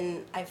that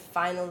when I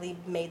finally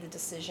made the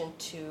decision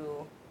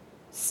to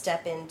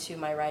step into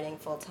my writing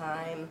full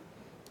time,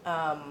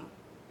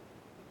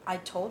 I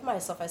told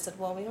myself, I said,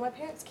 well, you know, my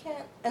parents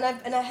can't, and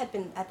I had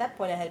been, at that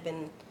point, I had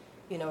been,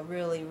 you know,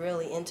 really,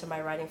 really into my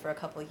writing for a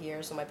couple of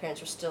years, and my parents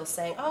were still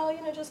saying, oh,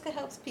 you know, Jessica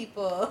helps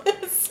people.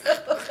 So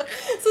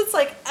it's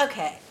like,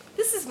 okay,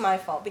 this is my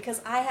fault, because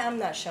I am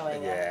not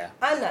showing Yeah. up.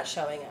 I'm not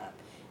showing up.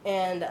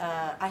 And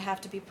I have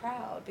to be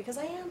proud, because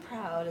I am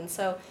proud. And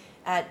so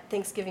at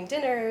Thanksgiving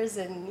dinners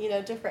and, you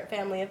know, different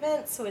family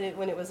events, when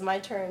it was my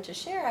turn to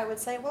share, I would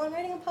say, well, I'm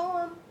writing a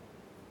poem,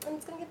 and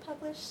it's going to get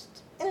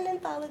published in an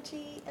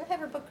anthology, and have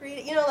her book read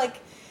it, you know,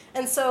 like.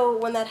 And so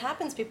when that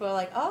happens, people are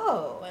like,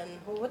 oh, and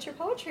well, what's your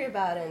poetry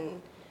about?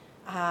 And,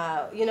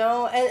 you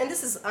know, and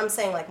this is, I'm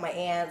saying like my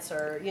aunts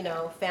or, you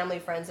know, family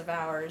friends of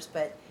ours,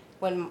 but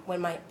when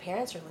my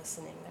parents are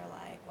listening, they're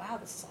like, wow,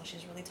 this is all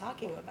she's really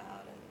talking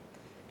about. And,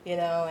 you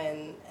know,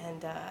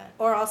 and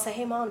or I'll say,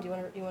 hey, Mom, do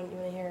you want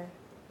to hear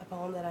a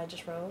poem that I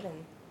just wrote,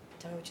 and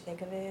tell me what you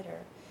think of it? Or,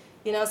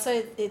 you know,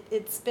 so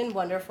it's been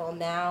wonderful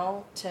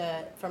now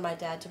for my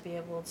dad to be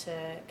able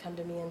to come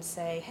to me and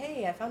say,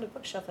 hey, I found a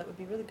bookshelf that would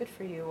be really good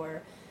for you,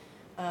 or,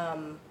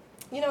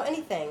 you know,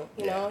 anything,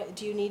 you know,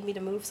 do you need me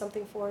to move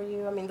something for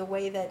you? I mean, the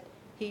way that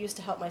he used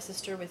to help my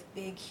sister with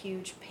big,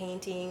 huge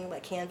painting,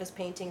 like canvas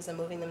paintings, and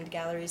moving them to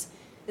galleries,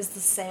 is the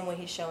same way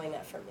he's showing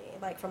up for me.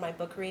 Like for my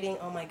book reading,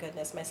 oh my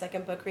goodness, my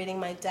second book reading,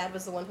 my dad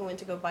was the one who went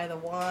to go buy the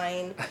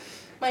wine.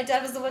 My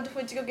dad was the one who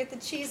went to go get the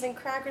cheese and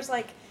crackers,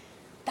 like,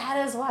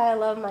 that is why I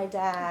love my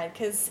dad,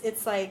 because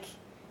it's like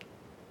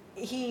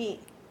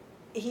he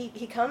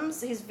comes,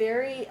 he's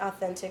very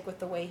authentic with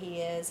the way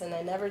he is, and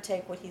I never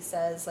take what he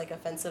says like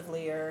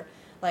offensively or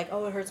like,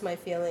 oh, it hurts my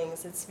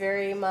feelings. It's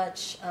very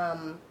much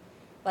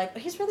like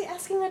he's really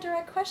asking a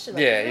direct question.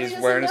 Like, yeah, he really he's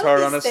doesn't wearing his know heart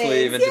these on his things.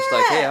 sleeve and just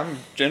like, hey, Yeah. I'm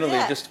generally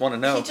Yeah. just want to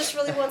know. He just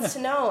really wants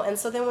to know, and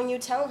so then when you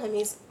tell him,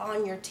 he's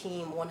on your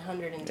team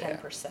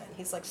 110%.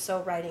 He's like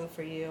so writing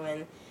for you,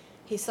 and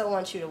he so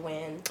wants you to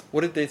win.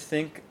 What did they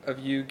think of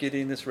you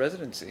getting this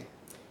residency?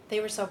 They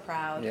were so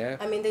proud. Yeah.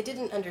 I mean, they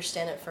didn't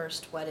understand at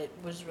first what it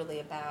was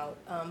really about.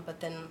 But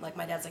then, like,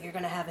 my dad's like, you're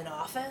going to have an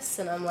office?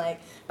 And I'm like,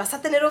 ¿vas a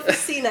tener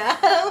oficina?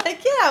 I'm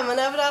like, yeah, I'm going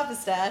to have an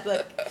office, Dad.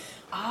 Like,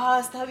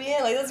 está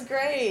bien. Like, that's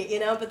great, you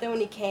know? But then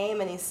when he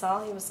came and he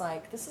saw, he was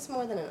like, this is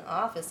more than an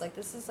office. Like,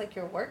 this is like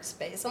your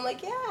workspace. I'm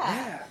like,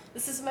 yeah.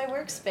 This is my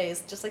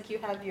workspace. Just like you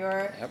have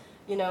your,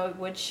 you know,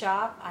 wood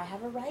shop, I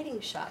have a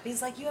writing shop.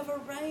 He's like, you have a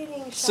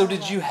writing shop. So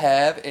did you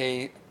have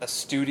a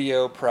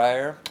studio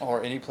prior,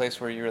 or any place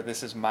where you were,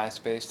 this is my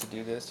space to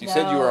do this? You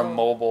said you were a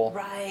mobile.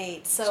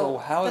 Right. So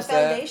how is the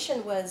that?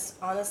 foundation was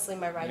honestly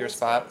my writing Your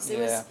spot?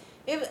 space.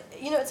 It was,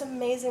 you know, it's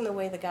amazing the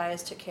way the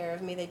guys took care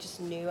of me. They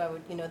just knew I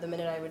would, you know, the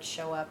minute I would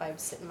show up, I would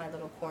sit in my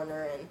little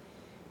corner, and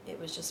it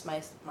was just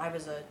I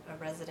was a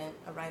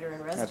writer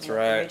in residence That's at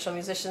right. the Rachel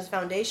Musicians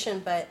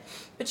Foundation. But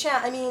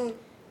yeah, I mean,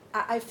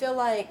 I feel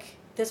like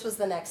this was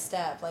the next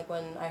step. Like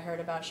when I heard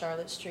about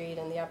Charlotte Street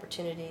and the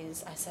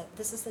opportunities, I said,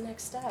 this is the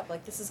next step.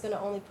 Like this is going to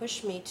only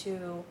push me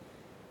to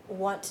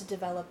want to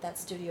develop that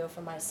studio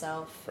for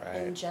myself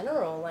in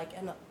general, like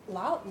in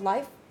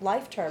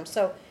life terms.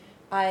 So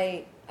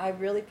I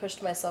really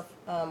pushed myself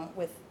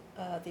with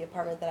the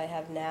apartment that I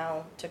have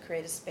now to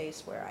create a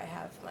space where I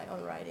have my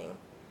own writing.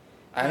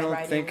 I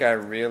don't think I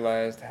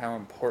realized how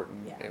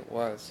important it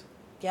was.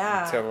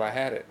 Yeah. Until I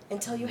had it.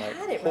 Until you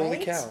had it, right? Holy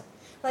cow.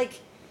 Like,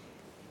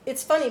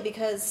 it's funny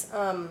because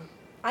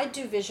I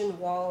do vision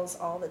walls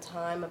all the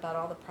time about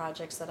all the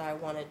projects that I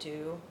want to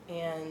do,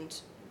 and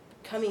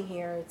coming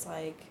here, it's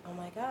like, oh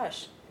my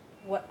gosh,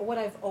 what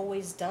I've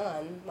always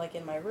done, like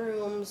in my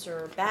rooms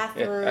or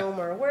bathroom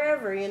or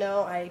wherever, you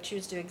know, I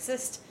choose to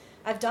exist.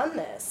 I've done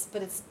this,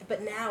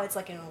 but now it's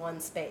like in one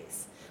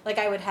space. Like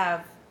I would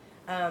have,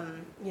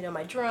 you know,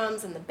 my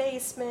drums in the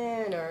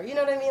basement, or you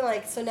know what I mean.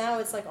 Like so now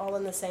it's like all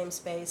in the same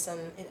space, and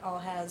it all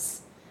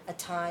has a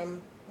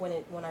time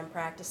when I'm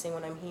practicing,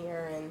 when I'm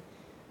here,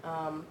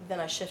 and then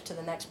I shift to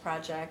the next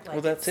project. Like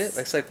well, that's it.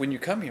 It's like when you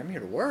come here, I'm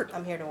here to work.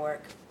 I'm here to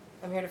work.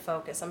 I'm here to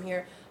focus. I'm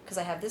here because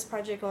I have this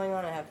project going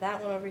on. I have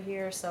that one over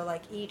here. So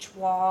like each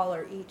wall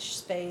or each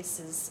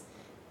space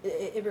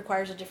it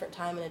requires a different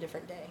time and a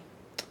different day.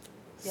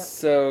 Yep.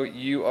 So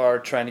you are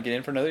trying to get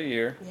in for another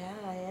year. Yeah,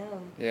 I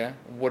am. Yeah.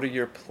 What are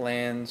your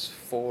plans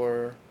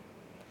for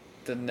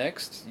the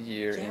next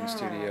year in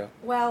studio?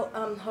 Well,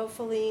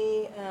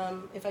 hopefully,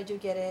 if I do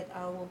get it,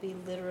 I will be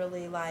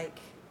literally like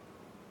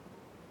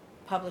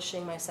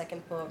publishing my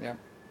second book,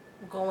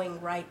 going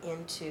right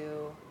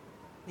into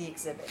the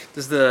exhibit.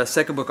 Does the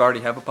second book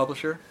already have a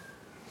publisher?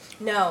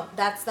 No,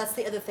 that's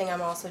the other thing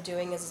I'm also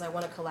doing is I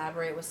want to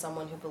collaborate with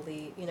someone who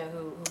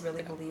who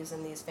really believes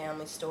in these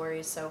family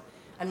stories. So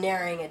I'm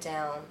narrowing it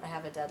down. I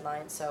have a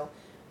deadline. So,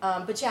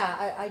 but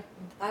yeah,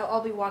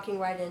 I'll be walking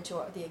right into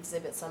the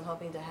exhibit. So I'm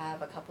hoping to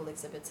have a couple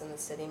exhibits in the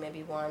city,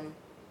 maybe one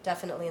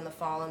definitely in the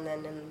fall and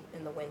then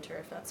in the winter,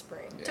 if not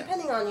spring,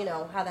 depending on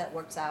how that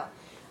works out.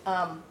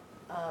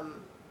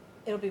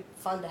 It'll be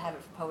fun to have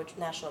it for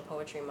National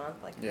Poetry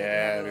Month, like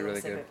it'd be really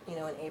exhibit, in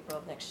April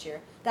of next year.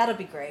 That'll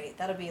be great.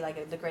 That'll be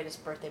like the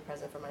greatest birthday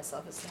present for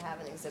myself is to have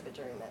an exhibit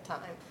during that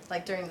time,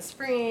 like during the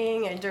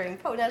spring and during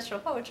National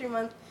Poetry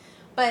Month.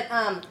 But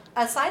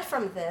aside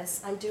from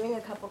this, I'm doing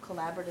a couple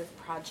collaborative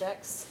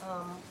projects.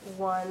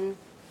 One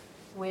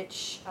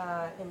which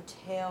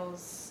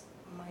entails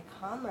my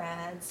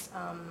comrades,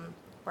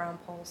 Brown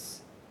Pulse,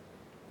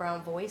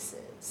 Brown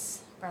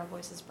Voices, Brown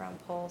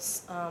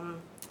Pulse.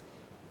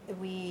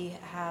 We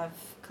have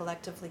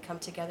collectively come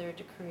together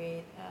to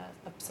create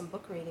some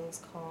book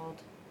readings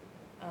called,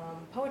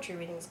 poetry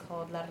readings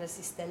called La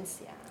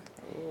Resistencia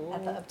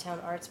at the Uptown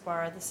Arts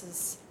Bar. This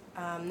is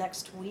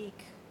next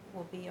week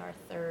will be our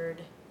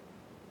third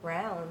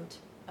round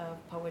of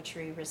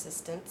poetry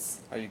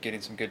resistance. Are you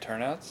getting some good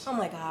turnouts? Oh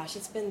my gosh,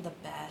 it's been the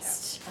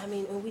best. I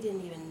mean, we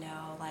didn't even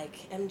know.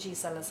 Like, MG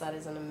Salazar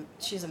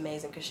she's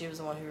amazing because she was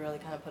the one who really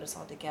kind of put us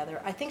all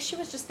together. I think she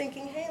was just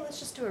thinking, hey, let's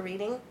just do a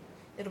reading.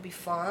 It'll be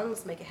fun.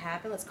 Let's make it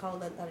happen. Let's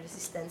call it La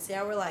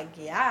Resistencia. We're like,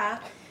 yeah.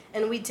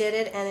 And we did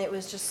it, and it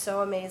was just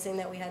so amazing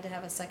that we had to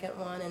have a second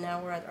one, and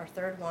now we're at our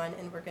third one,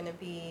 and we're going to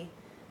be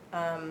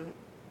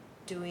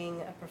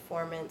doing a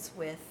performance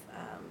with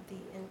the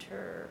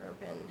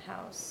Interurban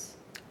House.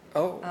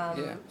 Oh,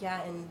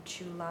 yeah, in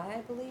July,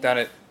 I believe. Down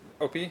at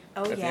OP?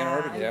 Oh, at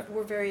yeah.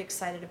 We're very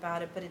excited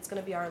about it, but it's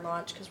going to be our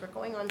launch because we're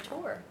going on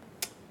tour.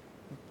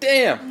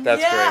 Damn,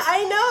 that's great. Yeah,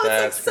 I know.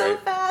 That's it's like so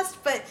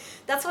fast, but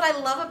that's what I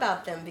love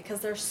about them because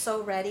they're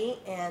so ready.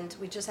 And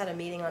we just had a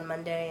meeting on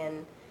Monday,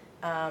 and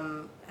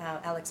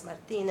Alex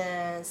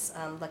Martinez,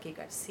 Lucky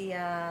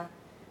Garcia,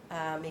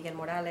 Miguel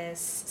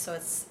Morales. So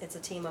it's a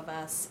team of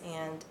us,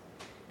 and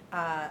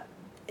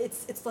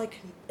it's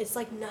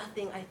like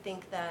nothing I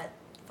think that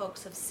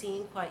folks have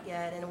seen quite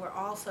yet. And we're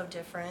all so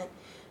different,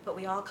 but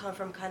we all come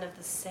from kind of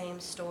the same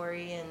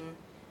story, and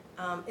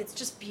it's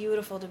just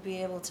beautiful to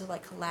be able to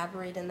like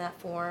collaborate in that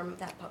form,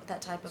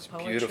 that type of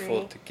poetry. It's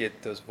beautiful to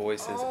get those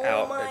voices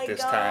out at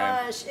this time.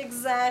 Oh my gosh,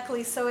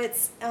 exactly. So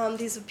it's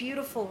these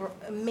beautiful,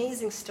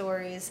 amazing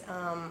stories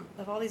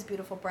of all these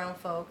beautiful brown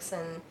folks,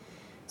 and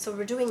so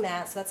we're doing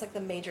that. So that's like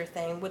the major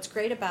thing. What's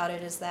great about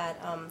it is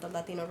that the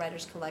Latino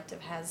Writers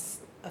Collective has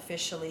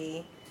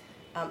officially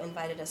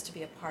invited us to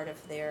be a part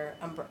of their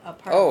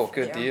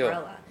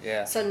umbrella.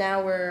 Yeah. So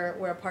now we're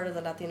a part of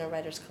the Latino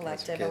Writers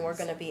Collective, and we're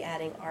going to be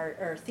adding art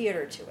or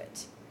theater to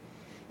it.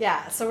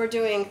 Yeah, so we're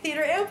doing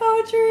theater and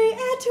poetry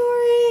and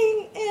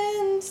touring,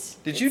 and...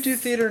 Did you do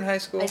theater in high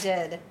school? I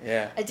did.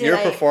 Yeah. I did. You're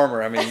a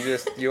performer. I mean,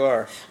 you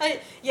are.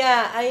 I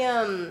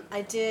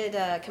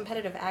did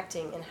competitive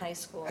acting in high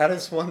school. How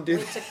does one do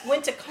that?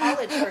 Went to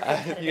college for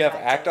competitive You have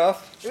acting. act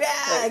off?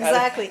 Yeah,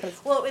 exactly.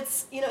 Well,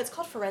 it's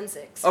called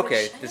forensics.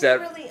 Okay, which I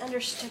never really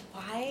understood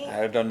why.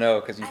 I don't know,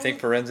 because you think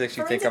forensics,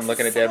 you think I'm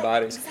looking at dead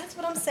bodies. That's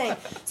what I'm saying.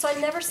 So I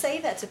never say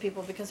that to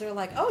people because they're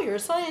like, "Oh, you're a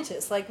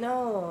scientist." Like,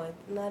 no,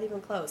 not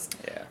even close.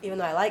 Yeah. Even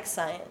though I like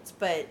science,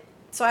 but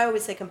so I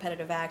always say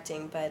competitive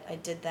acting, but I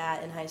did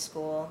that in high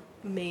school.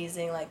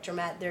 Amazing, like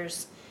dramatic.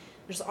 There's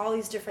there's all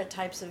these different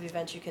types of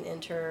events you can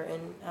enter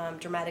in,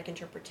 dramatic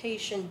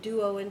interpretation,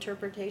 duo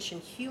interpretation,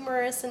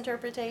 humorous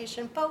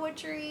interpretation,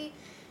 poetry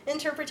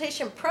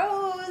interpretation,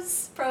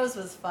 prose. Prose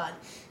was fun.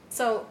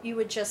 So you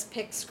would just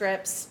pick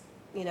scripts,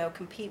 you know,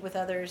 compete with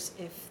others.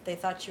 If they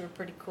thought you were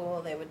pretty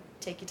cool, they would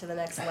take you to the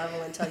next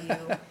level until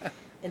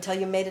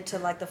you made it to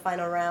like the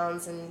final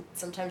rounds, and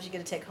sometimes you get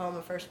to take home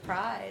a first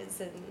prize,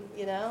 and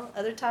you know,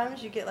 other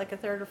times you get like a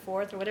third or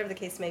fourth or whatever the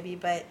case may be.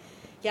 But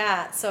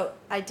yeah, so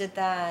I did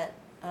that.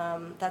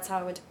 That's how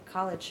I went to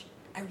college.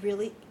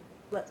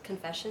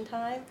 Confession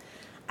time,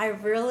 I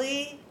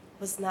really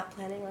was not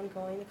planning on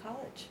going to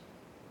college.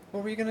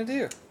 What were you gonna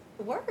do?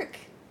 Work.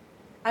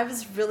 I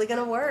was really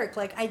gonna work.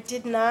 Like, I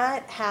did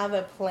not have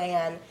a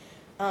plan,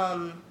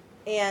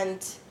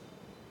 and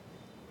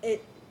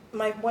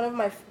one of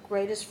my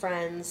greatest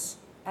friends,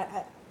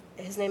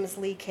 his name is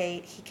Lee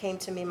Kate. He came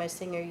to me my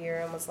senior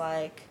year and was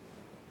like,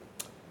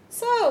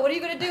 "So, what are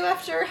you gonna do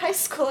after high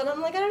school?" And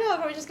I'm like, "I don't know. I'll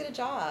probably just get a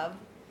job,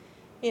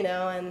 you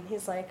know." And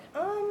he's like,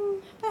 "I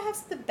have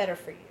something better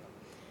for you.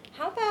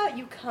 How about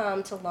you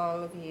come to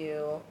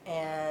Longview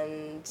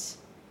and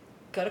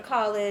go to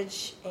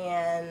college,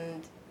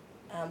 and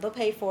they'll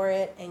pay for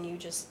it, and you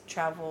just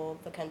travel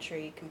the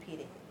country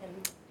competing."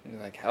 And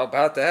you're like, how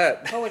about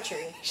that?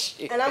 Poetry.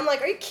 And I'm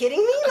like, are you kidding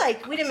me?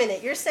 Like, wait a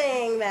minute, you're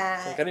saying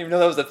that... Like, I didn't even know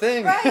that was a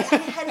thing. Right, I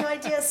had no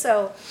idea.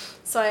 So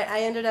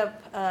I ended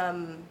up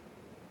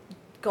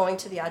going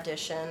to the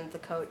audition. The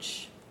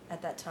coach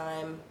at that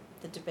time,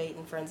 the debate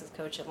and forensics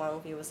coach at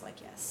Longview, was like,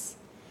 yes.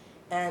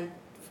 And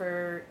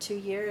for 2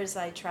 years,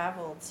 I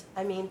traveled.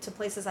 I mean, to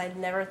places I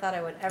never thought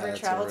I would ever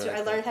travel to.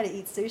 I learned how to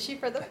eat sushi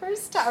for the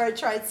first time, or I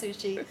tried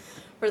sushi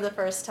for the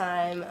first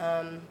time.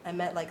 I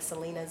met, like,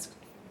 Selena's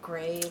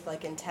grave,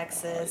 like, in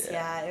Texas. Oh,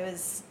 yeah. It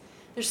was...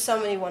 There's so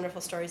many wonderful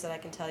stories that I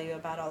can tell you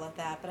about all of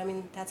that. But, I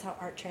mean, that's how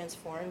art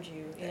transformed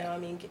you, you know? I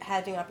mean,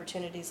 having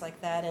opportunities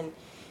like that.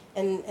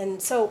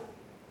 And so,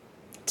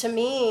 to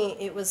me,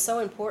 it was so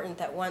important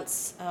that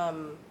once...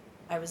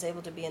 I was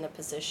able to be in a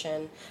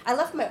position. I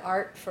left my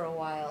art for a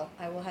while,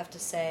 I will have to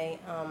say,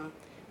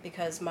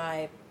 because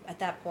at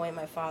that point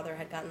my father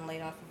had gotten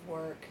laid off of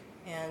work,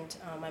 and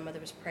my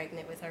mother was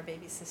pregnant with our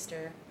baby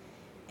sister,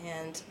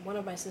 and one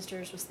of my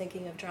sisters was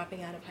thinking of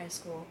dropping out of high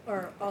school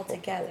or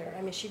altogether.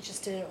 I mean, she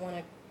just didn't want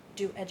to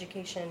do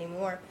education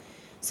anymore.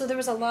 So there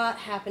was a lot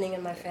happening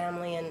in my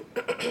family, and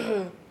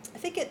I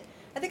think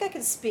I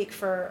could speak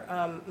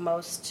for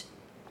most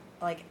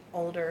like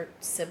older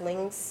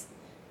siblings.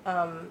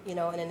 You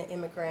know, in an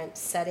immigrant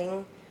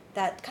setting,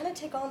 that kind of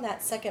take on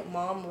that second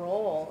mom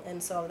role.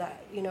 And so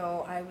that, you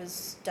know, I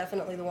was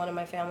definitely the one in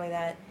my family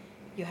that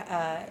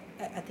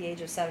at the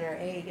age of 7 or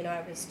 8, you know,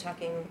 I was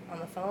talking on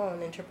the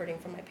phone, interpreting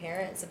for my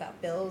parents about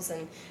bills,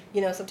 and,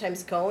 you know,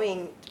 sometimes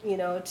going, you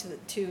know,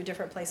 to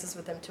different places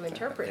with them to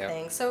interpret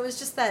things. So it was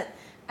just that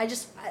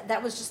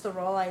that was just the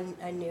role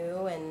I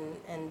knew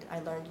and I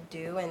learned to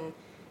do.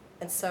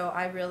 And so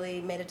I really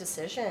made a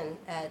decision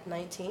at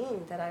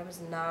 19 that I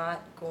was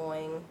not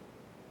going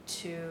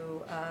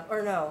to,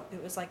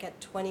 it was like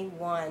at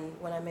 21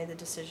 when I made the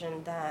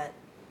decision that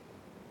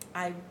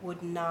I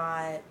would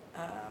not,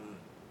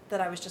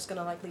 that I was just going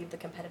to like leave the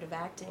competitive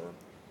acting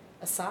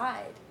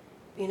aside,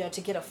 you know,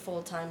 to get a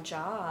full-time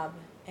job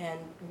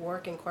and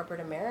work in corporate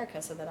America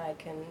so that I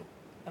can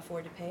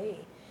afford to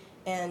pay.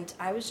 And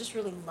I was just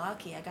really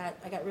lucky. I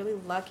got really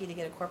lucky to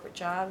get a corporate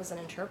job as an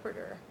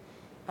interpreter.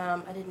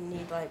 I didn't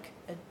need I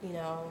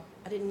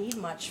didn't need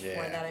much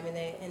for that. I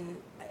mean,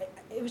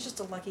 it was just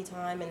a lucky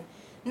time, and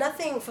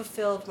nothing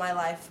fulfilled my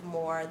life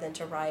more than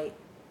to write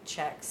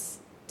checks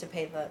to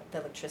pay the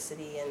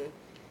electricity, and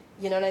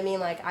you know what I mean?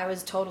 Like, I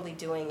was totally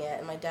doing it,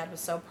 and my dad was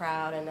so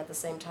proud, and at the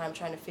same time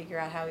trying to figure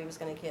out how he was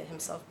going to get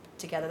himself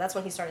together. That's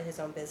when he started his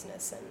own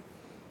business, and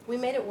we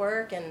made it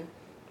work, and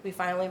we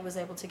finally was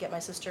able to get my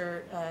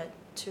sister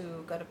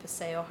to go to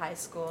Paseo High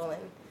School,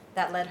 and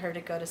that led her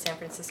to go to San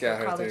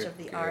Francisco College of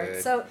the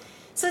Arts. So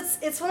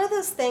it's one of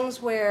those things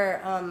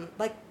where,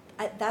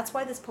 that's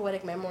why this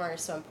poetic memoir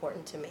is so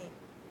important to me,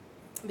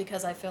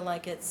 because I feel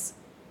like it's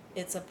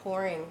a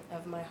pouring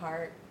of my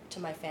heart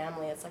to my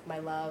family. It's like my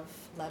love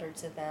letter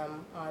to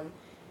them on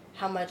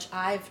how much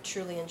I've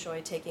truly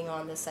enjoyed taking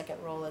on this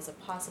second role as a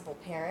possible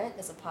parent,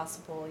 as a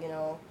possible, you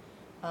know,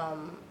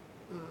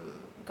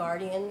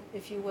 guardian,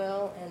 if you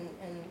will, and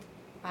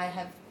I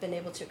have been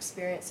able to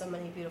experience so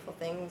many beautiful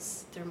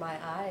things through my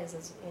eyes,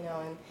 as you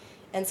know,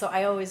 and so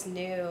I always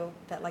knew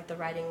that like the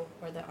writing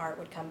or the art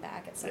would come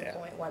back at some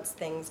point once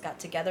things got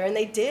together, and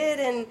they did,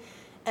 and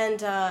when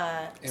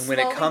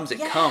slowly, it comes,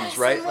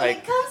 right? And when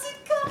it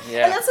comes.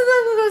 Yeah. And that's what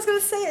I was going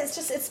to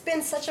say. It's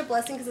been such a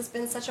blessing because it's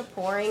been such a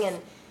pouring,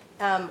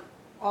 and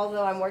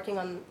although I'm working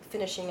on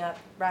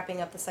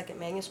wrapping up the second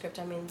manuscript,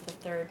 I mean the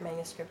third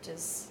manuscript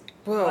is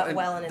well in its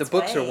way. The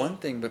books are one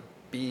thing, but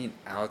being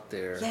out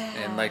there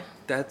and like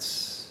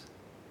that's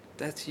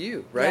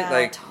you, right? Yeah,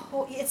 like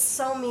it's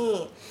so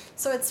me.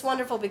 So it's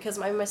wonderful because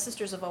my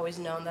sisters have always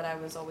known that I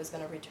was always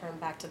going to return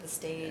back to the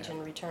stage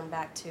and return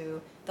back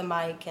to the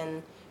mic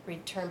and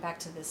return back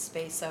to this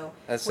space. So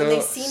That's when so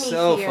they see me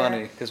so here,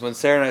 funny because when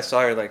Sarah and I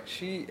saw her, like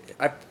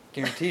I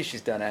guarantee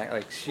she's done act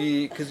like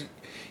because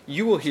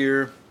you will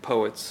hear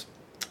poets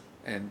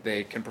and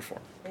they can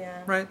perform,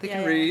 yeah, right? They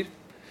can read.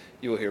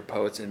 You will hear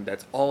poets and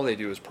that's all they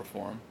do is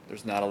perform.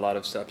 There's not a lot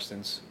of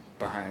substance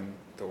behind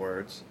the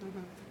words.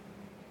 Mm-hmm.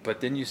 But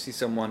then you see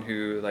someone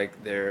who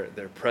like their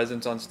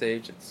presence on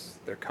stage,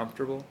 they're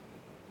comfortable.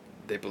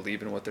 They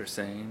believe in what they're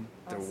saying.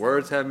 Their Awesome.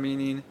 words have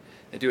meaning.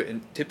 They do it,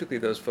 and typically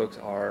those folks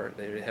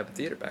they have a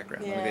theater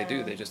background. Yeah. I mean, they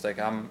do. They just like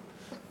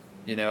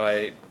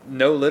I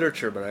know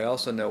literature, but I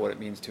also know what it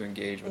means to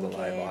engage with a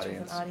live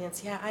audience. With an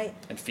audience. Yeah,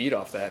 and feed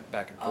off that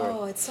back and forth.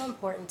 Oh, it's so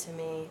important to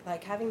me.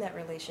 Like having that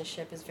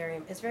relationship is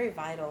very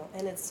vital,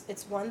 and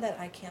it's one that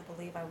I can't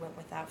believe I went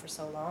without for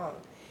so long.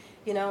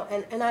 You know,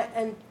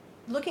 and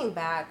looking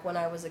back when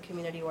I was a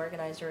community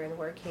organizer and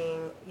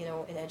working, you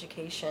know, in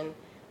education,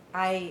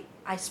 I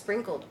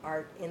sprinkled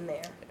art in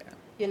there. Yeah.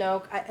 You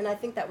know, and I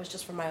think that was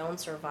just for my own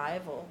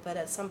survival. But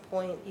at some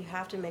point, you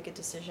have to make a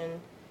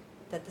decision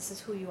that this is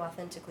who you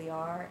authentically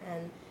are.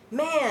 And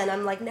man,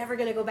 I'm like never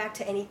gonna go back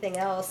to anything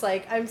else.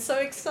 Like I'm so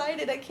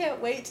excited. I can't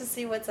wait to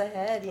see what's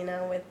ahead. You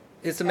know, with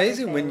it's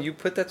amazing everything. when you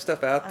put that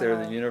stuff out there.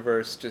 The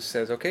universe just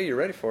says, "Okay, you're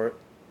ready for it.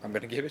 I'm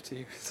gonna give it to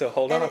you. So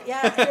hold on."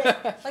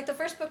 Like the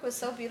first book was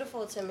so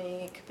beautiful to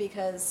me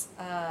because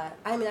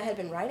I mean I had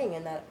been writing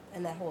in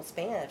that whole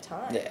span of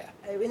time. Yeah.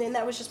 And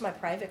that was just my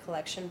private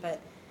collection, but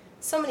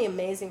so many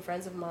amazing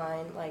friends of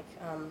mine, like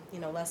you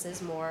know Les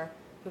Ismore,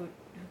 who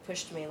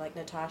pushed me, like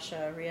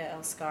Natasha Ria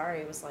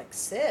Elskari was like,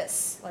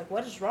 sis, like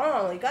what is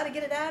wrong? You got to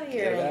get it out of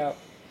here. Get it out.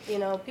 You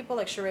know, people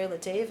like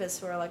Sharayla Davis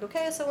who are like,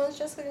 okay, so when's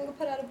Jessica gonna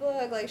put out a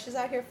book? Like she's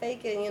out here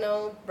faking, you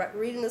know,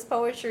 reading this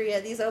poetry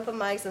at these open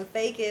mics and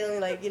faking.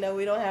 Like, you know,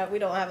 we don't have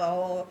a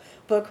whole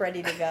book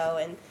ready to go.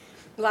 And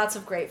lots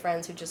of great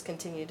friends who just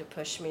continued to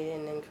push me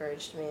and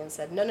encouraged me and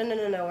said, no,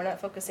 we're not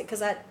focusing.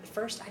 Because at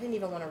first I didn't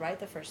even want to write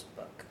the first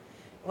book.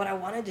 What I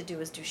wanted to do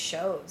was do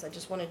shows. I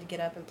just wanted to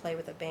get up and play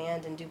with a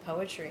band and do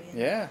poetry. And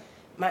Yeah.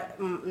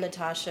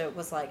 Natasha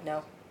was like,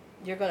 no,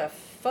 you're going to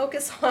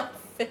focus on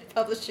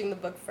publishing the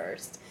book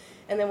first.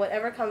 And then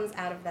whatever comes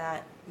out of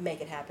that,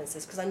 make it happen,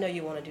 sis, because I know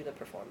you want to do the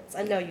performance.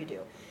 I know you do.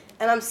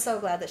 And I'm so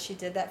glad that she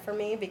did that for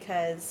me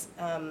because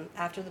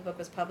after the book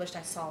was published,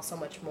 I saw so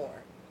much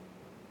more.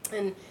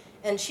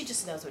 And she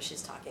just knows what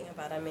she's talking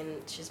about. I mean,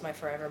 she's my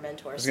forever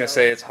mentor. I was going to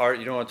say, it's hard.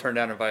 You don't want to turn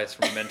down advice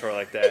from a mentor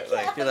like that. Yeah,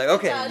 like you're like,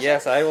 okay, Natasha.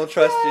 yes, I will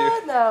trust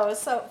you. No,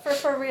 so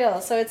for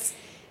real. So it's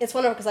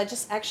wonderful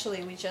because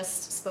we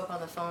just spoke on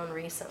the phone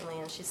recently,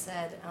 and she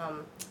said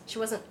she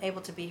wasn't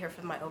able to be here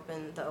for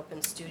the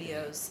Open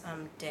Studios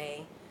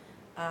day,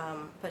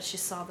 but she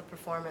saw the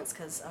performance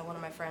because one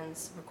of my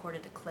friends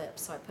recorded a clip,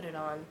 so I put it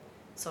on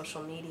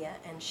social media,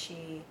 and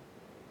she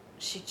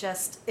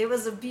just, it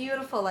was a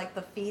beautiful, like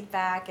the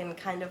feedback and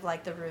kind of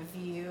like the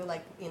review,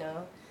 like, you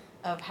know,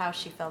 of how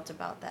she felt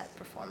about that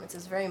performance.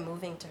 It's very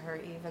moving to her,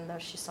 even though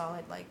she saw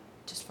it like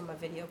just from a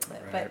video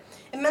clip. Right. But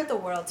it meant the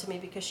world to me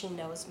because she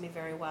knows me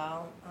very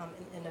well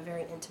in a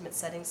very intimate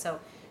setting. So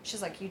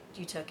she's like, you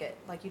took it.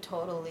 Like, you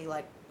totally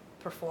like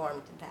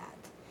performed that.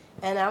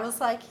 And I was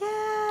like,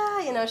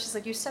 yeah, you know, she's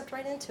like, you stepped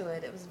right into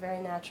it. It was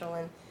very natural,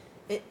 and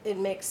it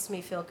makes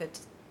me feel good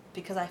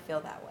because I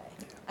feel that way.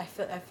 Yeah. I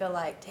feel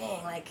like,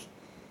 dang, like,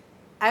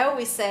 I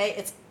always say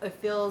it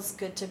feels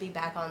good to be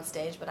back on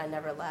stage, but I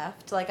never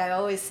left. Like, I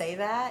always say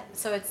that.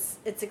 So it's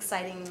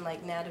exciting,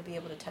 like, now to be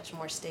able to touch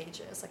more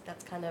stages. Like,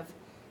 that's kind of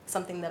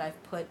something that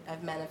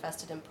I've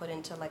manifested and put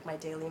into, like, my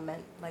daily,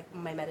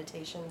 my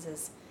meditations,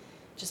 is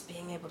just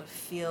being able to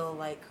feel,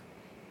 like,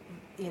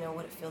 you know,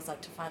 what it feels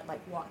like to find, like,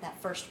 walk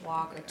that first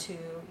walk or two,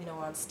 you know,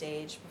 on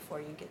stage before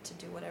you get to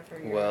do whatever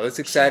you're Well, it's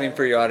exciting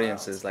for your sharing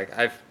with the audiences. world. Like,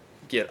 I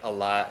get a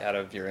lot out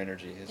of your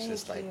energy. It's Thank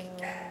just like, you.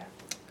 yeah.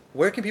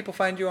 Where can people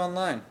find you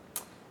online?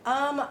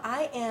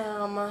 I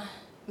am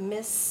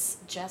Miss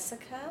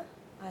Jessica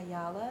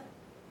Ayala,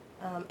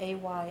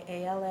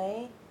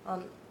 Ayala,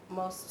 on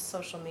most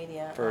social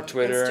media. For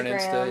Twitter and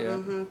Insta, yeah.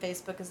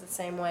 Facebook is the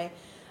same way.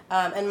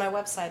 And my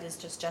website is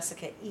just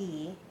Jessica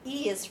E.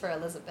 E is for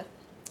Elizabeth.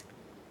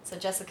 So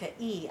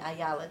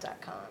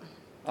JessicaEAyala.com.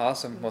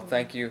 Awesome. Well,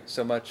 thank you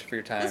so much for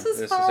your time. This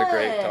was a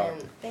great talk.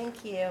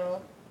 Thank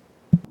you.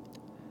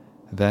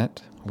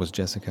 That was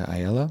Jessica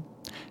Ayala.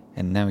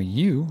 And now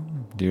you,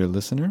 dear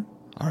listener,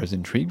 are as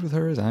intrigued with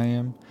her as I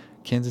am.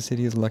 Kansas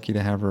City is lucky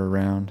to have her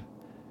around.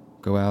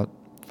 Go out,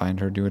 find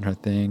her doing her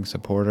thing,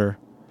 support her,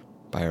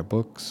 buy her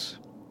books.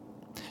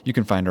 You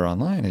can find her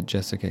online at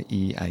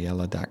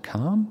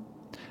jessicaeayala.com.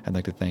 I'd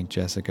like to thank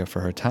Jessica for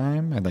her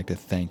time. I'd like to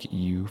thank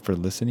you for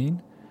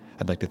listening.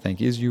 I'd like to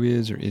thank Is You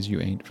Is or Is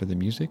You Ain't for the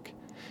music.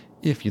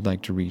 If you'd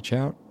like to reach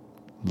out,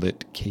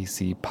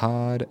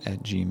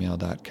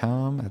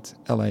 litkcpod@gmail.com. That's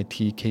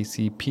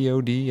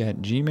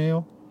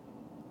litkcpod@gmail.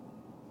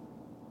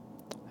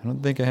 I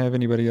don't think I have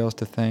anybody else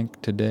to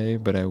thank today,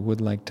 but I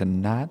would like to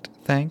not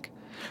thank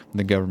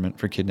the government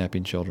for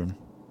kidnapping children.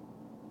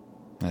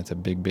 That's a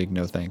big, big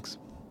no thanks.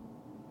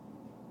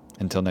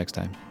 Until next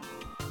time.